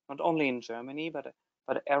 not only in Germany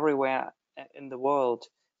but everywhere in the world.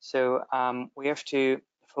 So we have to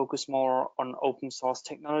focus more on open source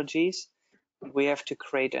technologies, and we have to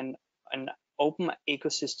create an open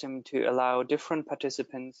ecosystem to allow different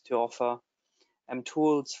participants to offer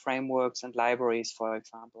tools, frameworks, and libraries, for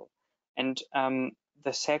example. And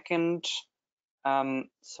the second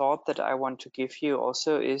thought that I want to give you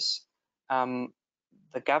also is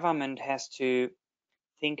the government has to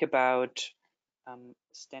think about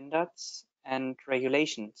standards and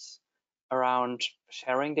regulations around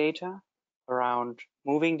sharing data, around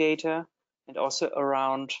moving data, and also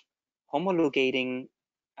around homologating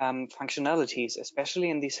functionalities, especially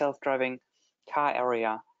in the self-driving car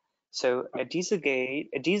area. So a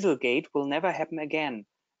Dieselgate will never happen again.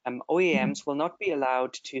 OEMs will not be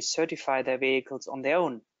allowed to certify their vehicles on their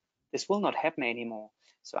own. This will not happen anymore.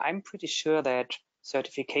 So I'm pretty sure that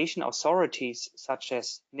certification authorities such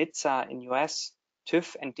as NHTSA in US,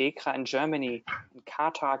 TÜV and DEKRA in Germany, and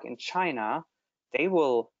CARTAG in China, they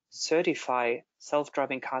will certify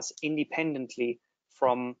self-driving cars independently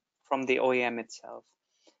from the OEM itself.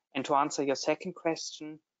 And to answer your second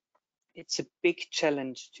question, it's a big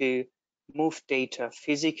challenge to move data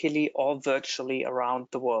physically or virtually around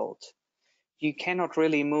the world. You cannot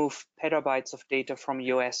really move petabytes of data from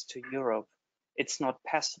US to Europe. It's not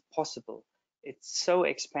possible. It's so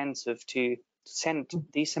expensive to send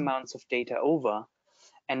these amounts of data over.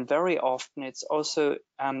 And very often it's also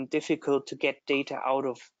difficult to get data out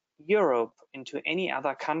of Europe into any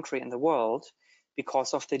other country in the world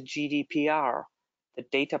because of the GDPR, the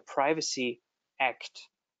Data Privacy Act,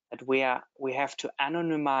 that we have to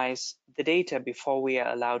anonymize the data before we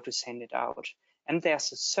are allowed to send it out. And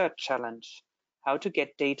there's a third challenge, how to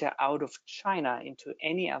get data out of China into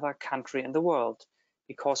any other country in the world,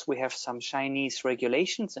 because we have some Chinese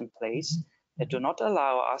regulations in place that do not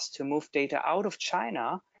allow us to move data out of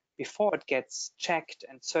China before it gets checked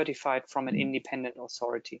and certified from an independent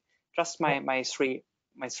authority. Just my three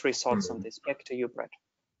thoughts on this. Back to you, Brett.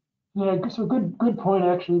 Yeah, so good point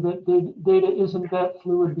actually, that the data isn't that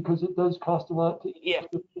fluid because it does cost a lot to. Yeah.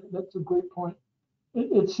 That's a great point.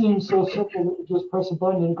 It seems so simple that you just press a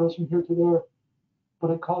button and it goes from here to there,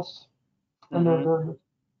 but it costs. And there are a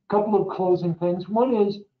couple of closing things. One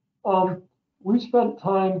is we spent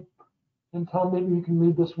time, and Tom, maybe you can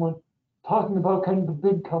read this one, talking about kind of the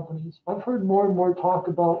big companies. I've heard more and more talk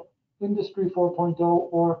about Industry 4.0,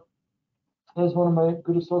 or as one of my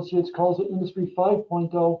good associates calls it, Industry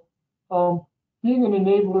 5.0, being an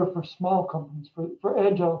enabler for small companies, for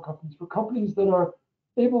agile companies, for companies that are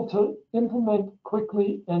able to implement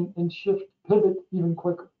quickly and shift, pivot even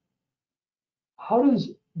quicker. How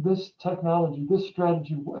does this technology, this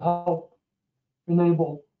strategy help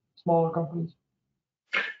enable smaller companies?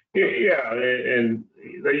 Yeah, and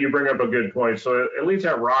you bring up a good point. So at least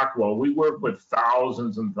at Rockwell, we work with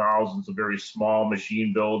thousands and thousands of very small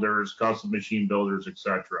machine builders, custom machine builders, et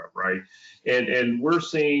cetera, right? And we're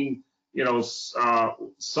seeing,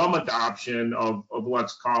 some adoption of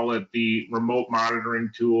let's call it the remote monitoring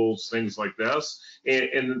tools, things like this.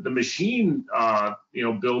 And the machine,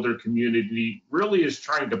 builder community really is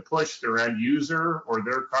trying to push their end user or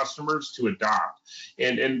their customers to adopt.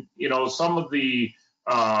 And some of the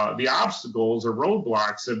obstacles or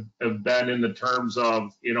roadblocks have been in the terms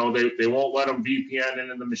of, they won't let them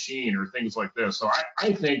VPN in the machine or things like this. So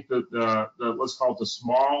I think that the let's call it the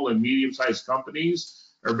small and medium-sized companies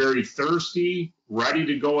are very thirsty, ready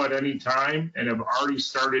to go at any time, and have already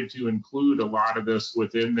started to include a lot of this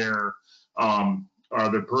within their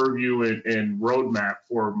purview and roadmap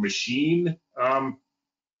for machine,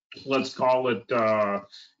 let's call it,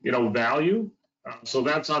 value. So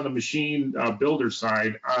that's on the machine builder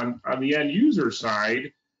side. On the end user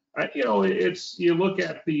side, it's, you look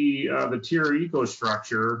at the tier eco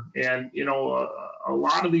structure, and a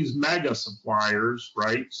lot of these mega suppliers,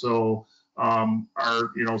 right? So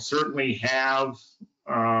are certainly have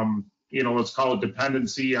let's call it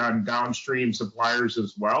dependency on downstream suppliers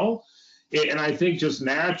as well. And I think just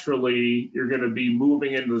naturally, you're going to be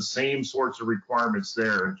moving into the same sorts of requirements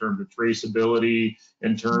there in terms of traceability,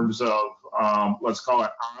 in terms of, let's call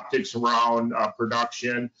it optics around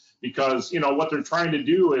production, because, what they're trying to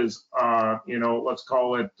do is, let's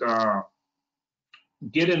call it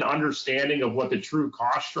get an understanding of what the true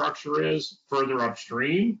cost structure is further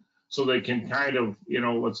upstream, so they can kind of,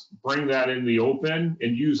 let's bring that in the open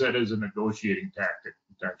and use that as a negotiating tactic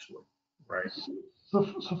potentially, right? So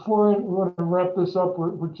Florian, we want to wrap this up.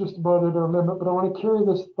 We're just about at our limit, but I want to carry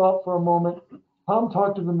this thought for a moment. Tom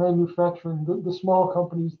talked to the manufacturing, the small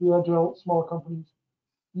companies, the agile small companies.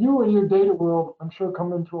 You in your data world, I'm sure,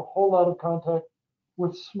 come into a whole lot of contact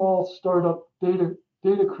with small startup data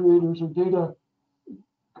creators or data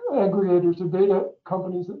aggregators or data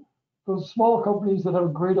companies, those small companies that have a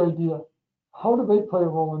great idea. How do they play a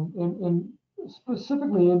role in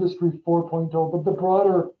specifically Industry 4.0, but the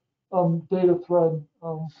broader data thread?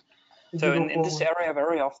 So in this area,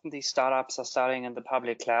 very often these startups are starting in the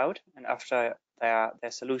public cloud, and after their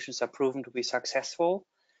solutions are proven to be successful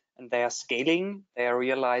and they are scaling, they are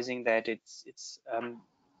realizing that it's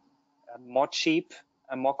more cheap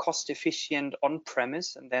and more cost efficient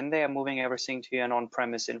on-premise, and then they are moving everything to an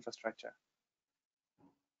on-premise infrastructure.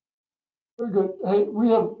 Very good. Hey, we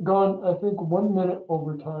have gone, I think, 1 minute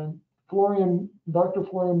over time. Dr.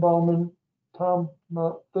 Florian Baumann, Tom,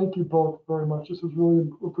 thank you both very much. This was really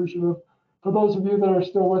appreciative. For those of you that are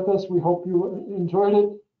still with us, we hope you enjoyed it.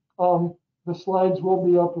 The slides will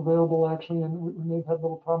be up available actually, and we may have had a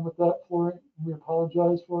little problem with that, Florian. We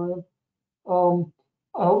apologize, Florian.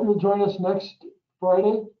 I hope you'll join us next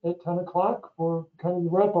Friday at 10 o'clock for kind of the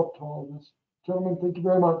wrap up to all of this. Gentlemen, thank you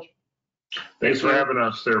very much. Thanks for having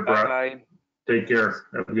us there, Brett. Bye-bye. Take care.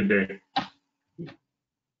 Have a good day.